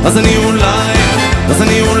 אז אני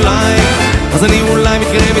אולי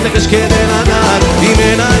מתקרב, מתעקש כדי לדעת. אם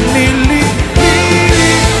אין אני לי,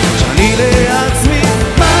 שאני לעצמי,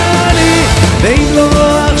 מה לי? ואם לא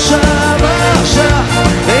עכשיו,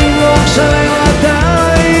 ואם לא עכשיו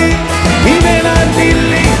מתי? אם אין אני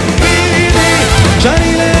לי,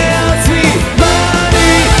 שאני לעצמי, מה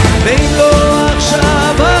לי? ואם לא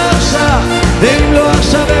עכשיו, ואם לא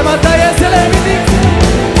עכשיו ומתי? איזה למידים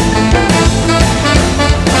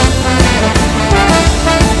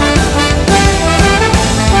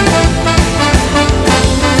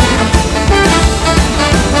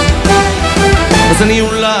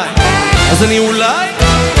אז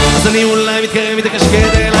אני אולי מתקרב, מתעקש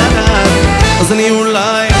כדי לדעת. אז אני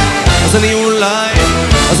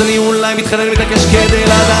אולי מתחנן, מתעקש כדי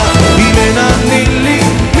לדעת. אם אין אני לי,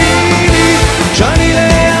 מי לי? שאני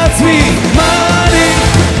לעצמי, מה לי?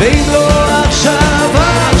 ואם לא עכשיו,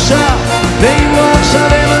 ואם לא עכשיו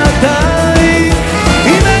ומתי?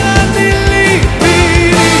 אם אין אני לי,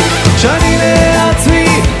 מי לי? שאני לעצמי,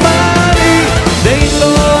 מה לי? ואם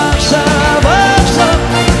לא עכשיו,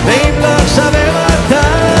 ואם לא עכשיו ומתי?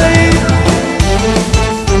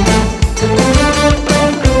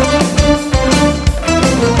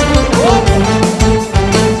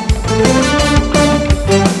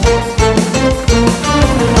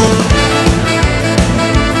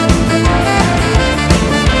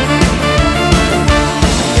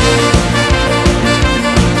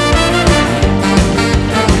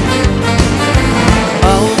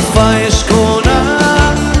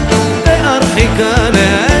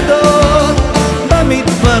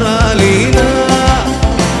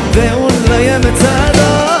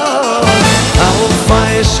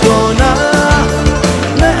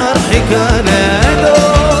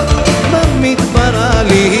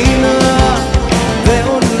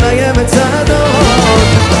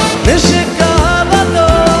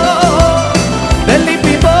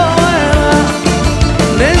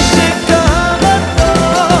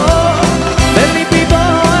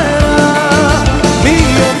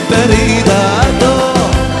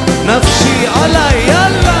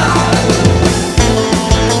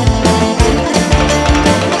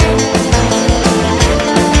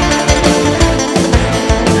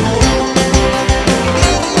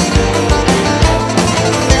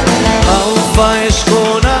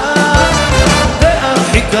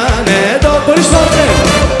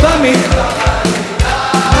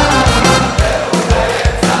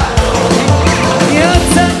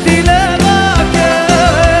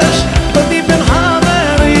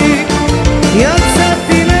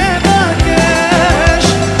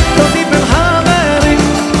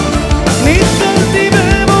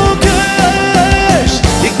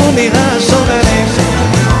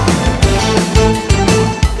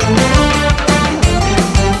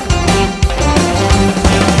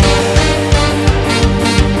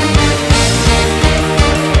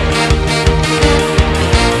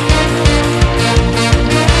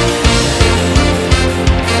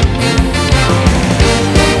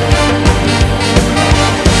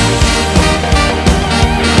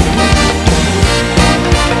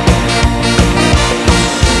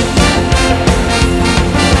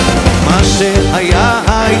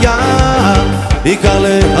 עיקר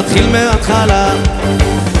להתחיל מההתחלה,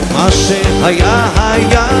 מה שהיה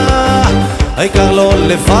היה, העיקר לא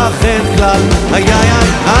לפחד כלל. היה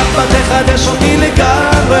אבא תחדש אותי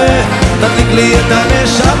לגמרי, תדליק לי את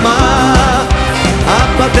הנשמה.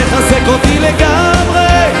 אבא תחזק אותי לגמרי,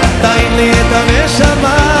 תעין לי את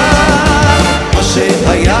הנשמה. מה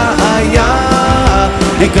שהיה היה,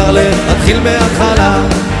 עיקר להתחיל מההתחלה,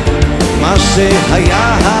 מה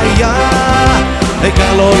שהיה היה,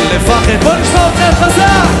 העיקר לא לפחד. בוא נשמע אתכם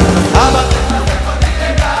חזק. אבא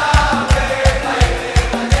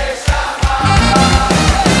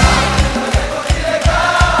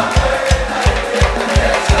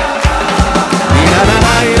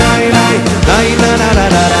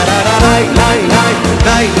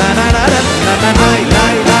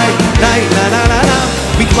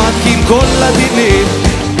מתמתקים כל הדינים,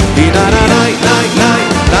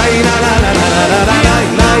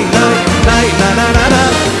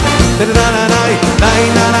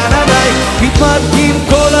 מתמתקים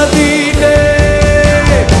כל הדינים.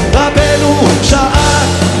 רבנו שעה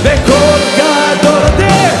בקול גדול,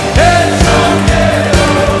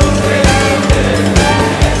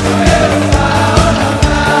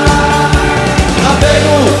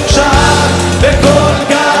 רבנו שעה בקול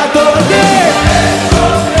גדול,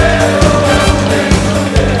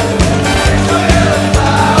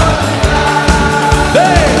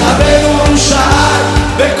 רבנו שעה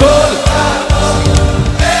בקול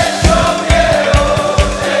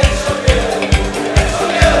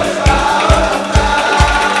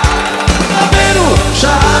רבנו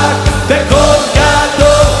שעה בקול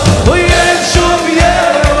גדול. אוי, אין שום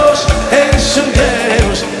ירוש, אין שום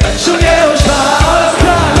ירוש, שום ירוש בעולם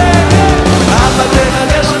כאלה. אבא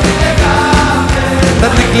תחדש אותי לגמרי,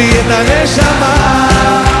 תדליק לי את הנשמה.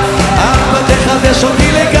 אבא תחדש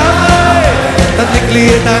אותי לגמרי, תדליק לי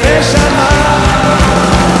את הנשמה.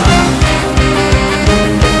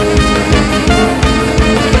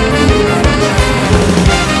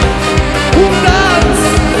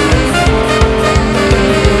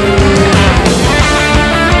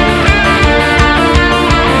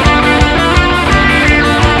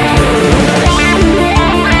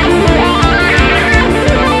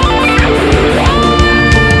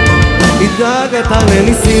 התגעגעת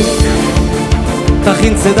לניסים,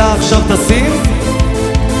 תכין צידה עכשיו תשים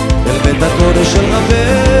אל בית הקודש של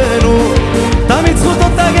רבנו. תמיד זכותו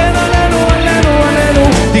תגן עלינו, עלינו, עלינו.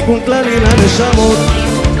 תיקון כללי לנשמות,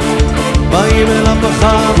 באים אליו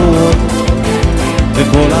בחמות,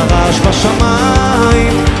 וכל הרעש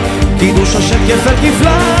בשמיים, קידוש השם כפל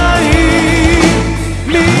כפליים.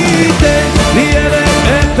 מי ייתן לי ערב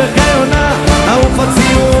את פרקי עונה, נעוף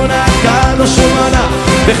הציון הקדוש ומנה.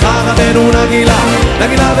 בך רבנו נגילה,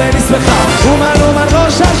 נגילה ונשמחה, אומן אומן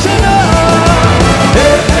ראש השנה.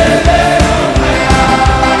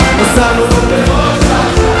 נסענו בראש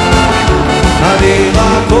השנה, אדיר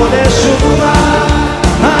הקודש אומן,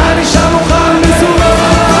 אני שם מוכן מזומן.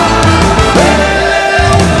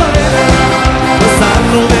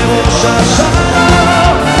 נסענו בראש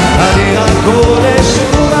השנה, אדיר הקודש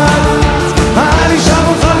אומן, אני שם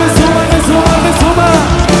מוכן מזומן, מזומן, מזומן.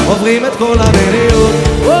 עוברים את כל המליות,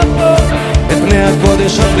 את פני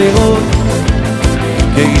הקודש הבלירות,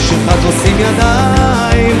 כאיש אחד עושים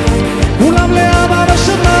ידיים, כולם לאבא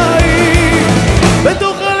בשמיים,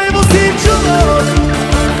 בתוך הלב עושים תשובות,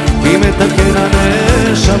 כי מתקן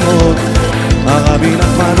הנשמות. הרבי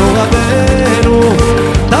נחמן הוא רבנו,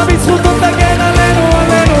 תמיד זכותו תגן עלינו,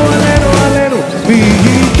 עלינו, עלינו, עלינו. מי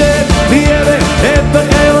ייתן לי ערב את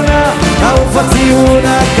פרקי עונה, נעוף הציון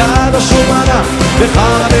הקדוש ומנה. בך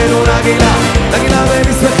רבנו נגילה, נגילה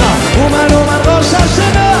ונשמחה, אומן אומן ראש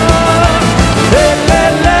השנה.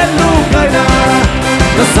 אללנו קיינה,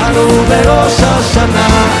 נסענו בראש השנה,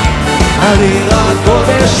 אדיר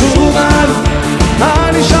הקודש אומן,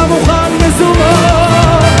 אני שם מוכן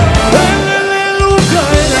מזומן. אללנו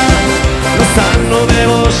קיינה, נסענו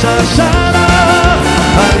בראש השנה,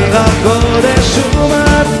 אדיר הקודש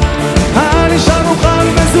אומן, אני שם מוכן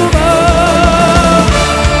מזומן.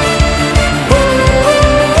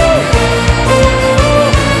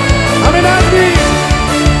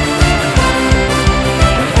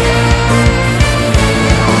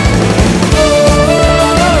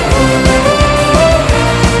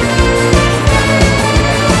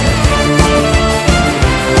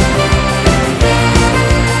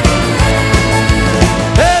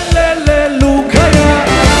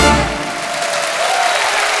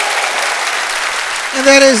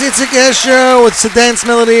 That is Itzik Escher with the dance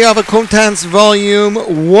melody of a Kumtans Volume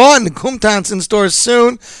 1. Kumtans in stores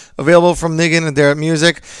soon. Available from Niggin and Derek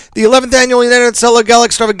Music. The 11th annual United Seller Gal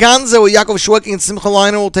Extravaganza with Yaakov Shweki and Simcha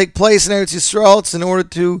Leiner will take place in Eretz Yisrael. It's in order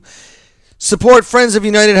to Support Friends of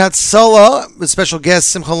United Hatzalah with special guests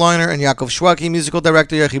Simcha Leiner and Yaakov Shwaki, musical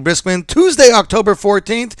director Yechi Briskman. Tuesday, October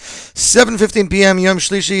 14th, 7:15 p.m. Yom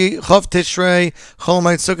Shlishi, Chav Tishrei, Chol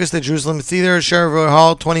Hamoed Sukkos, the Jerusalem Theater, Sheriff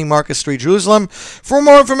Hall, 20 Marcus Street, Jerusalem. For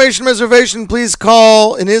more information, reservation, please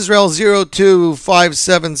call in Israel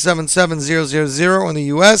 0257777000, or in the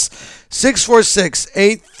U.S.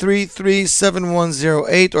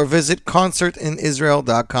 646-833-7108, or visit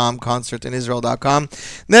concertinisrael.com, concertinisrael.com.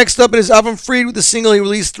 Next up, it is Avram Fried with the single he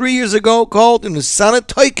released 3 years ago called Nusana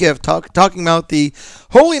Toikev, talking about the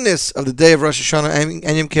holiness of the day of Rosh Hashanah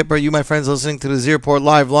and Yom Kippur. You, my friends, listening to the Zierport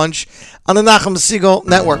Live Lunch on the Nachum Segal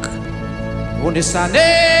Network.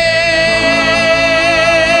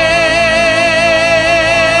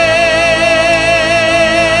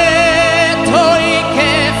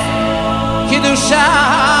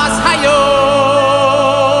 Kedushas hayoim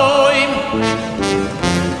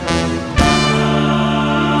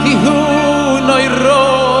Ki hu noy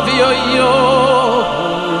rov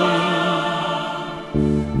yoyoim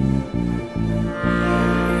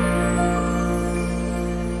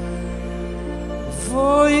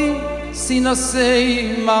Voi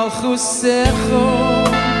sinosei malchusecho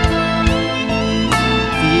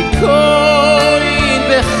Ki koin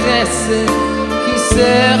bechesed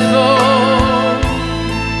kisecho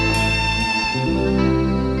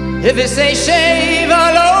If it say shave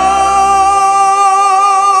alone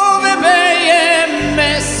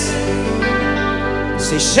BMS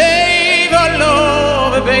say shave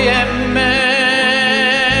alone BMS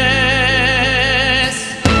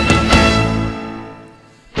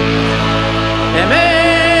MS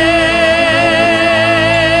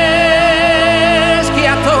ki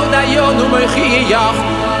atoda yonu mechiyach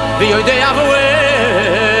v'yodei avoed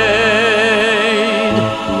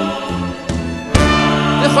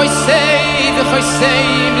V'choy say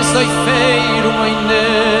v'soy feir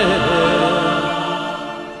u'moyneh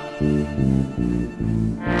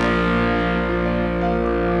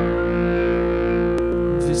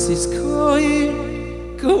V'sis koir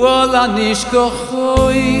k'ol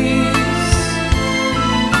anishkochois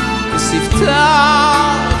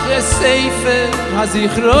V'siftach esefer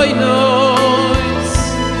hazichroinois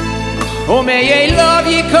U'meyei lov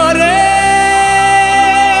yikorei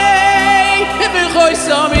V'choy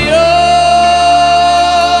samiyah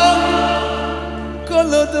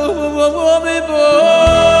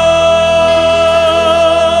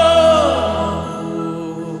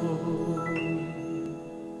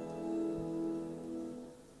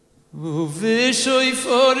Vishoy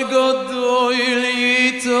for Godoil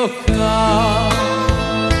yitoka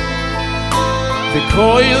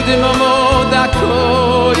V'koil dimamod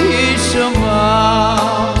akol yishama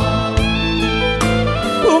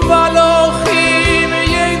U'malochim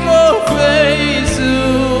yegofeizu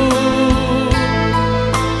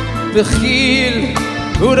V'chil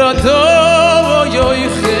urado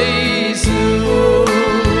yoicheizu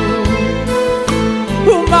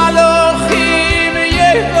U'malochim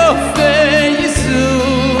yegofeizu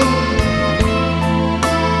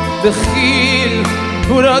V'chil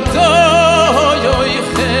urado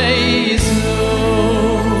yoicheizu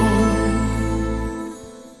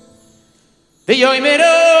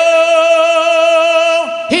V'yoimero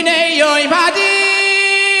hinei yoim hadi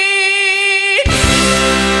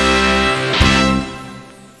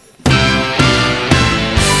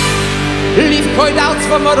Lief koid outs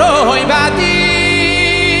from a roi badi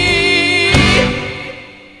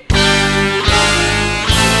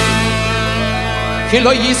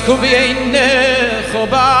Kilo yisku v'einecho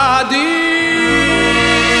badi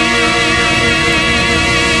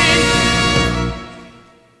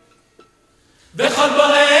V'chol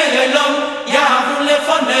bohei elom ya'avru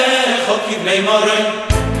lefonecho kivlei moroi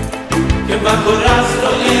K'vakuras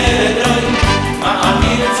lo yedroi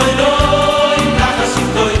ma'amir tzoyloi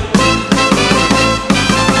nachasitoi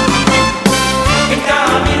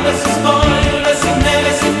K'tamir v'sisboi v'simne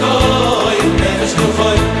v'sitoi nefesh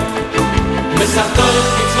luchoi V'sachtoi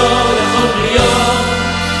v'kitzvoi lechol brio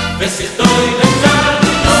v'sichtoi v'chal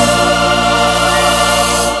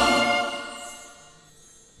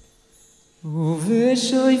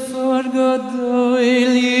Uveshoy for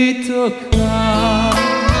Godoil yitoka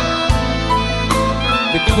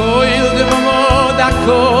V'koil demamod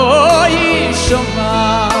akol yishama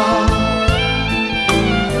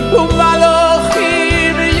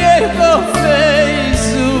U'malochim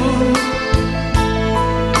yegofeizu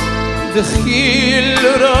V'chil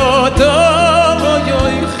urodo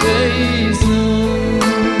yoicheizu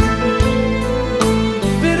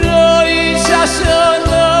V'roi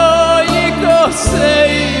shashono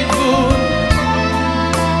yigoseivu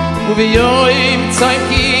U'v'yoim tzoim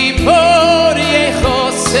kippur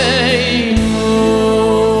yechoseinu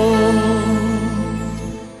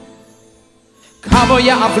כמה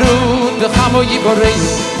יעברו וכמה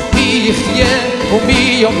יבוררו מי יחיה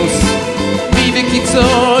ומי ימוס מי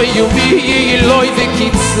וקיצוי ומי אלוהי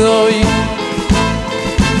וקיצוי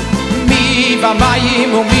מי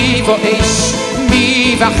ומים ומי ואש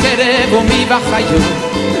מי וחרב ומי וחיות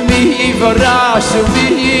מי ורש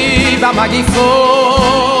ומי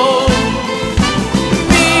ומגיפות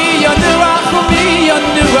מי ינוח ומי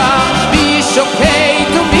ינוח מי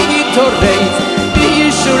שוקט ומי יתעורר מי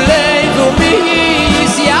ישולב ומי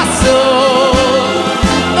יסייסון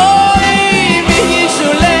אוי מי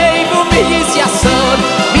ישולב ומי יסייסון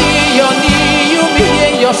מי יוני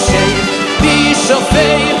ומי יושב מי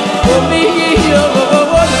שופר ומי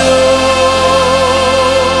יבוא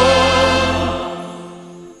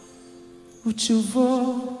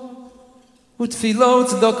ותשובו ותפילות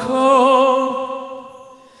צדקות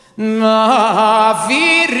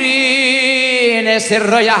מעבירים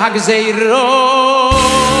אסרוי הגזירות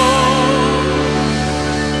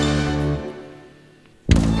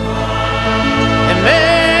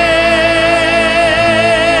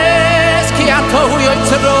אמס כי אתה הוא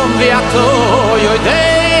יוצרום ואתה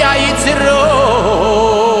יודע יצרום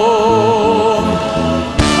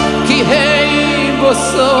כי הם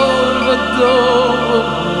בוסול ודום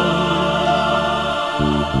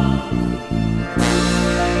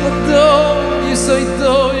ודום יסוי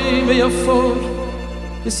דוי מיפור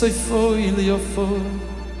יסוי פוי ליפור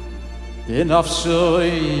בנפשוי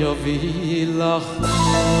יביא לך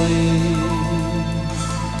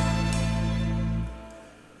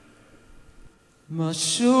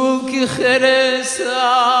משול כחרס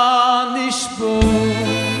הנשבור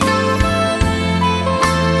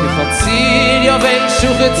כחציר יבש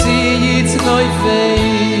וחצי יצנוי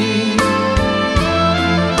וי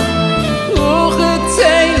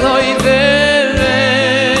וחצי לוי ורי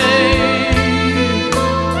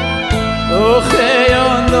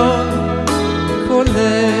וחיונון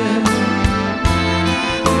כולל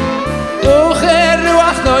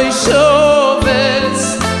וכרוח נוי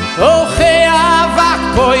שובץ וכאבק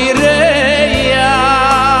פויריח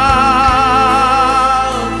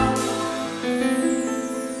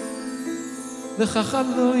וכך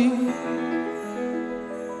אלוהים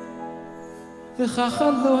וכך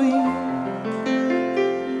אלוהים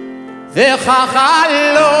וכך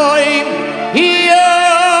אלוהים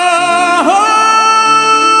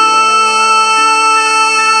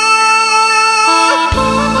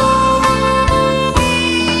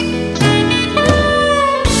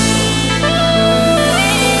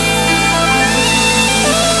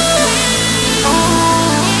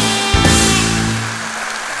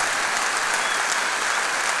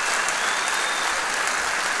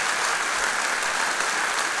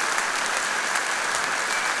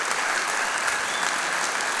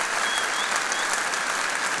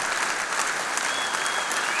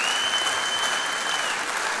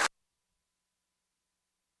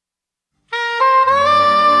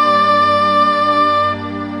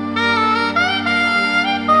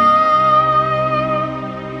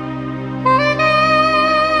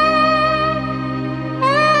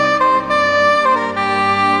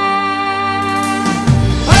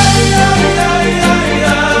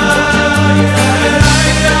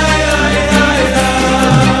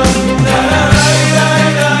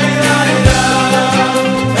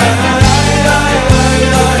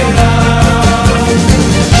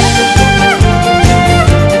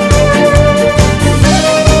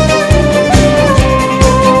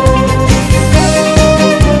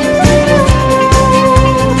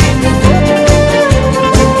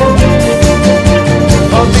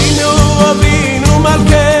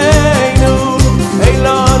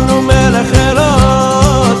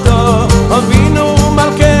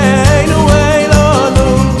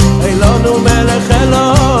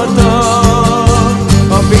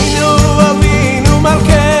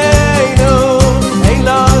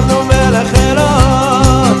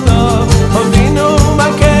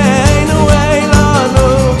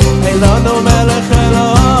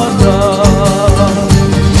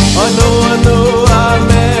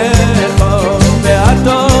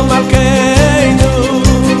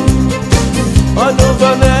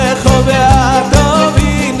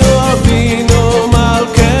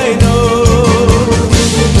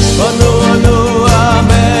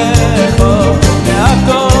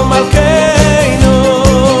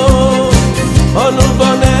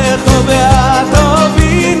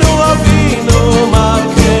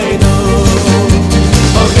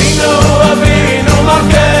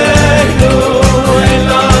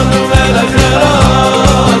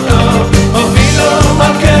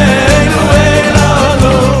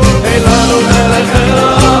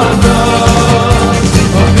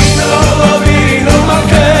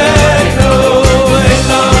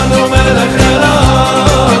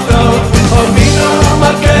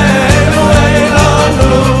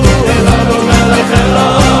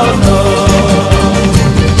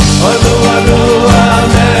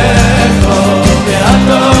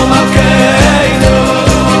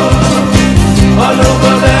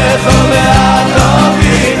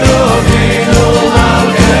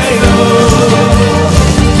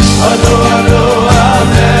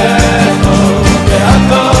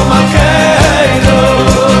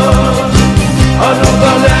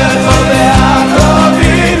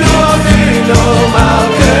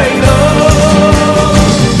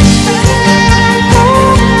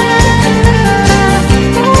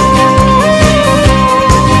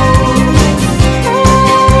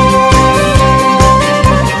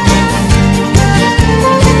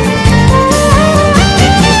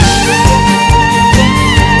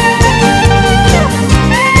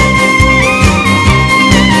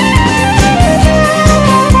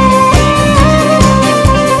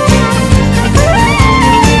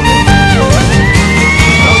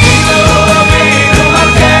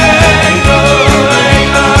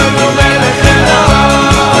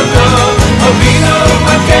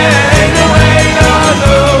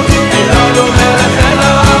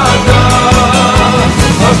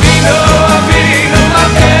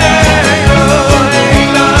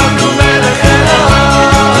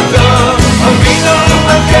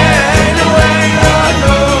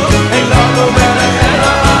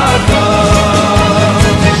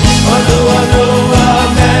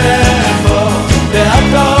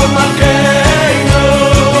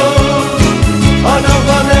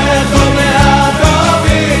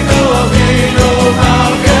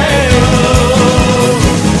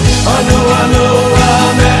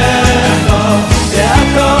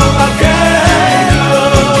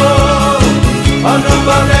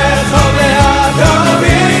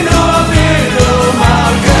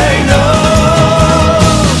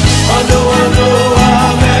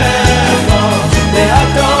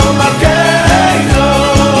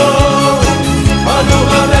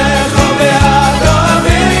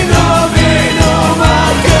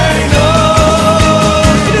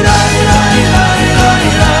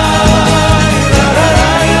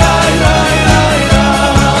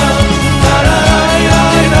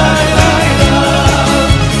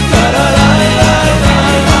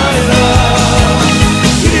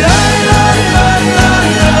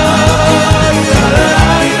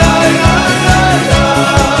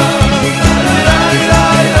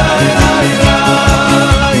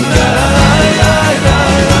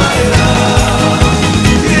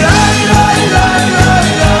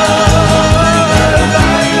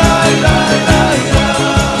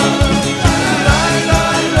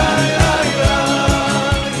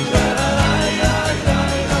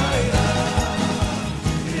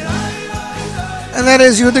And that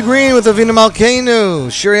is Yehuda Green with Avinu Malkeinu.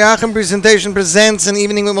 Shiri Achim Presentation presents an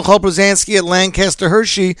evening with Michal Brzezinski at Lancaster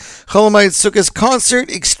Hershey Cholamayit Sukkot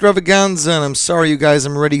Concert Extravaganza. And I'm sorry, you guys,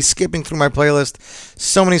 I'm already skipping through my playlist.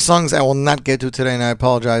 So many songs I will not get to today, and I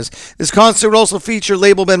apologize. This concert will also feature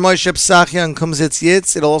label Ben Moshe Psachia and Kumzitz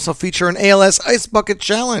Yitz. It'll also feature an ALS Ice Bucket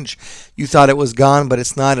Challenge. You thought it was gone, but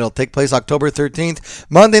it's not. It'll take place October 13th.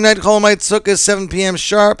 Monday night, Cholamayit Sukkot, 7 p.m.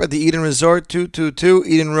 sharp at the Eden Resort, 222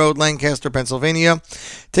 Eden Road, Lancaster, Pennsylvania.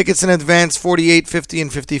 Tickets in advance, $48, $50,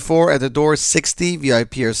 and $54. At the door, $60.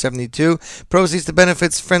 VIP are $72. Proceeds to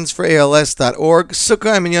benefits, friendsforals.org.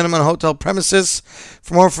 Sukkah and Minyanim on hotel premises.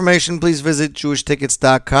 For more information, please visit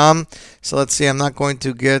jewishtickets.com. So let's see, I'm not going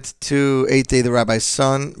to get to 8th Day the Rabbi's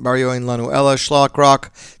Son, Bar Yoin Lanu Ella, Shlock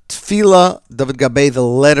Rock, Tefillah, David Gabay, The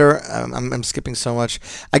Letter. I'm skipping so much.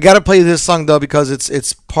 I gotta play this song though because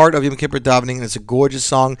it's part of Yom Kippur davening and it's a gorgeous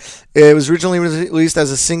song. It was originally released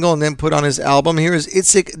as a single and then put on his album. Here is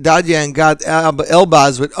Itzik Dadya and Gad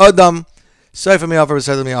Elbaz with Adam. Sefer Mi'afar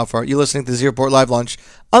v'Sefer Mi'afar. You're listening to Z Report Live Lunch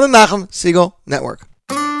on the Nachum Segal Network.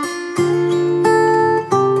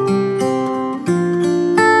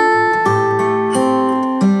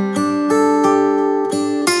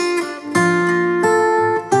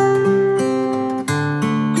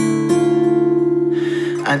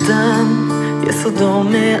 אדם יסודו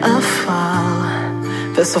מאפר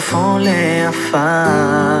וסופו לאפר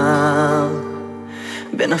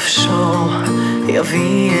בנפשו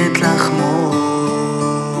יביא את לחמו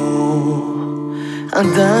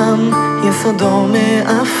אדם יסודו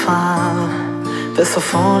מאפר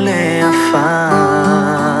וסופו לאפר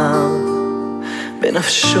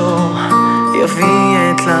בנפשו יביא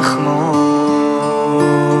את לחמו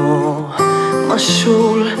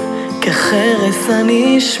משול כחרס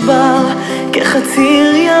הנשבר,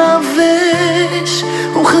 כחציר יבש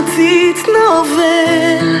וחצית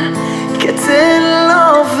נובל, כצל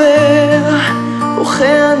עובר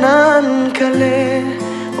וכענן קלה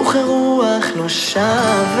וכרוח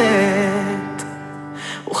נושבת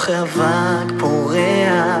וכאבק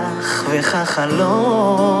פורח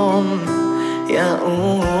וכחלום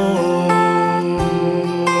יאום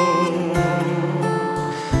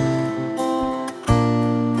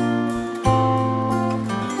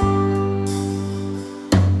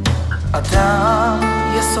אדם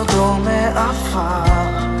יסודו מאפר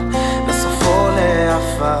וסופו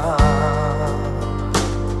לאפר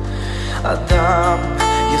אדם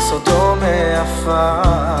יסודו מאפר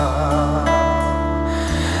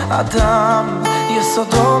אדם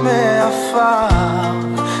יסודו מאפר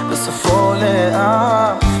וסופו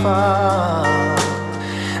לאפר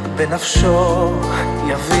בנפשו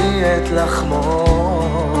יביא את לחמו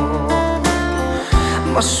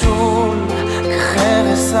משול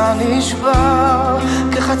כחרס הנשבר,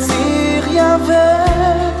 כחציר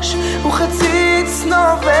יבש וחציץ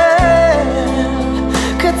נובל,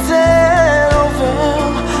 כצל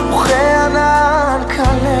עובר וכענן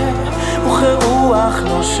קלה וכרוח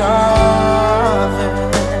נושבת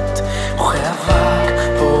וכאבק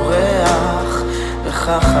פורח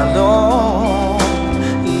וכחלום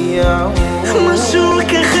יאום משול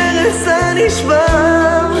כחרס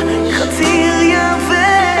הנשבר, כחציר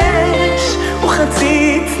יבש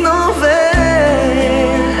וחצית נובל,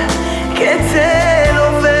 כצל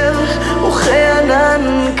עובר וכענן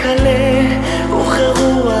קלה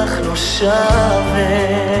וכרוח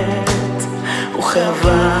נושבת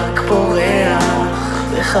וכאבק פורח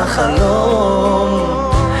וכחלום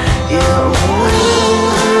יאום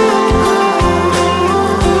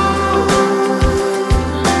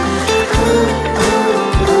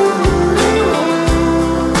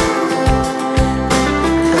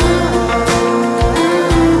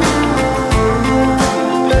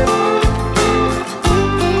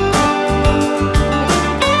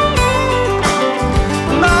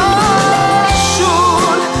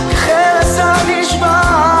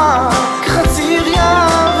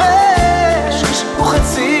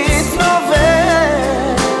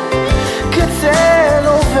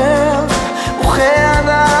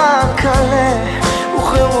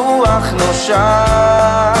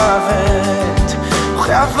שבת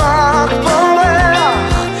וכאבק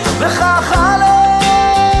פורח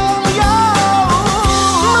וכחלום יאום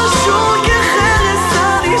משול כחרס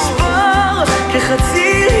הנשבר,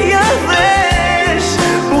 כחציר יבש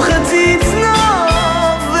וחציץ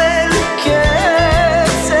נובל,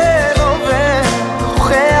 כצל עובר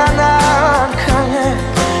וכענן קלה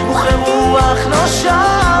וכרוח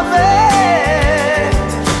נושבת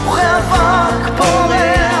וכאבק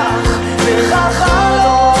פורח וכחלום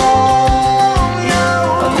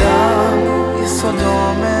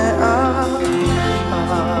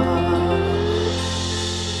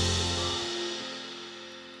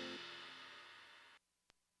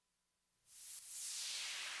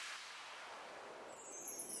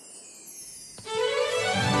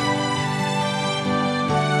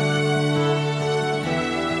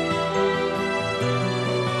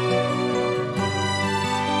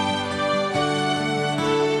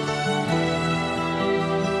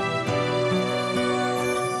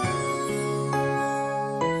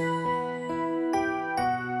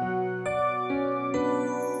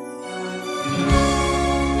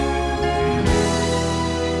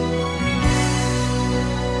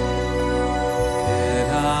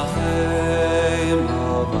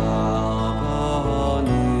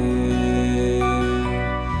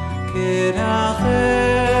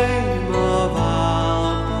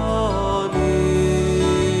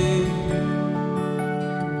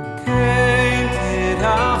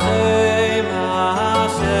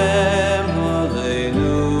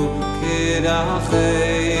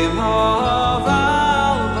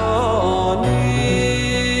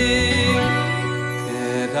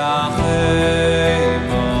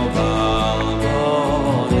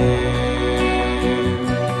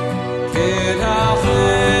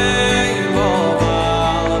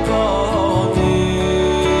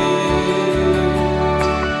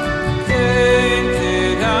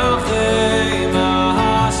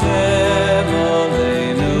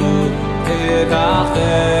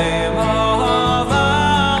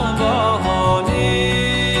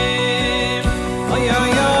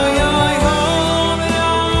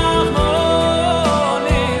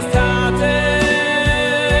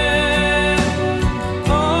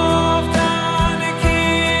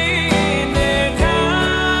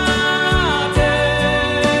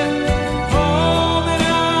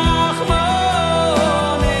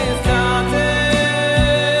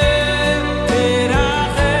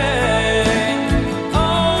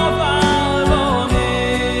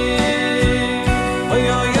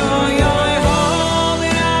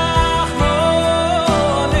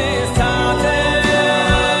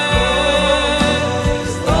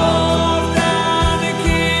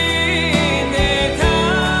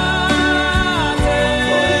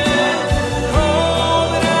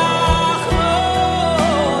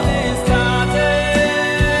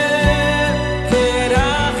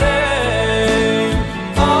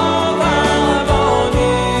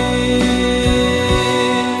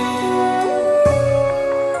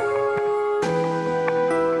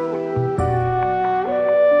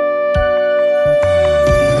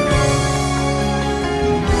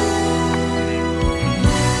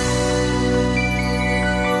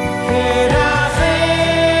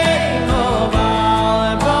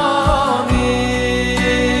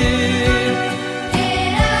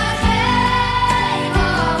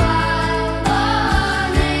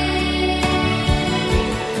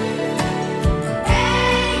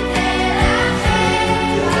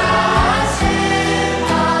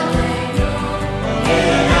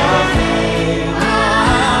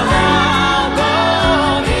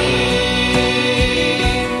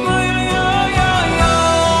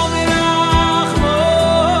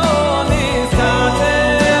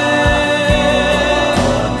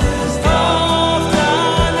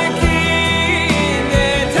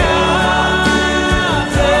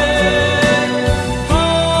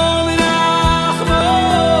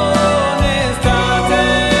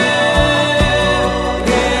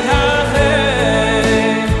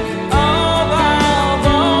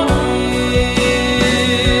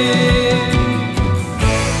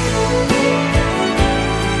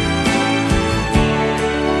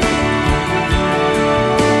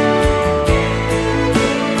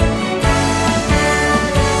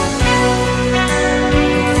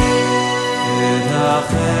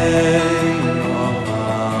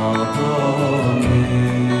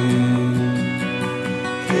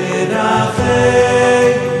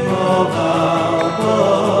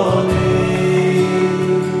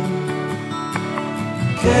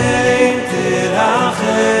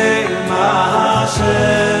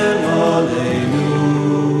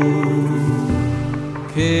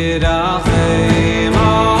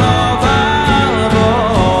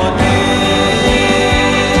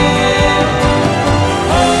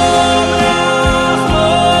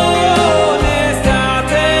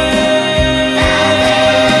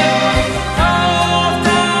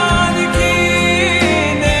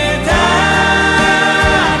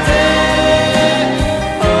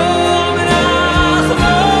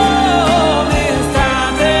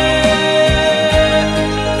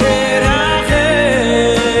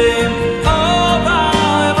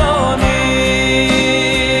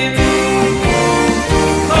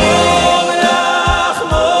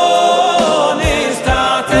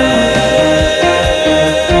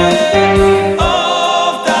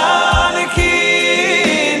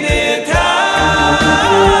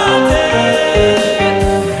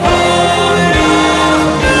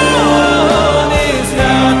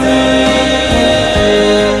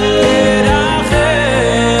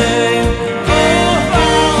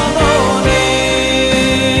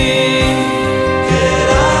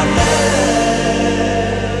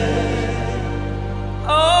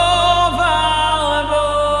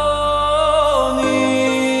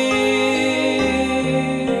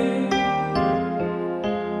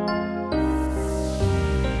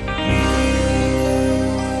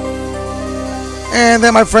And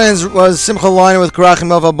that, my friends, was Simcha Leiner with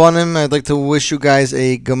Karachim of Abonim. I'd like to wish you guys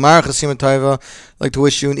a Gemar Chasima Tova. I'd like to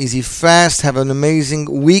wish you an easy fast. Have an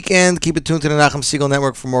amazing weekend. Keep it tuned to the Nachum Segal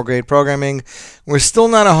Network for more great programming. We're still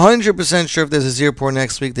not 100% sure if there's a Zirpor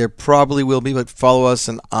next week. There probably will be, but follow us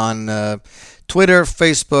on Twitter,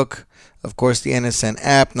 Facebook, of course, the NSN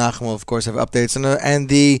app. Nachum will, of course, have updates and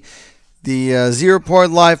the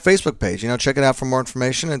Zeraport Live Facebook page. Check it out for more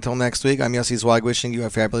information. Until next week, I'm Yossi Zweig wishing you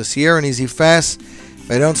a fabulous year, an easy fast.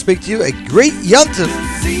 If I don't speak to you, a great Yom Tov.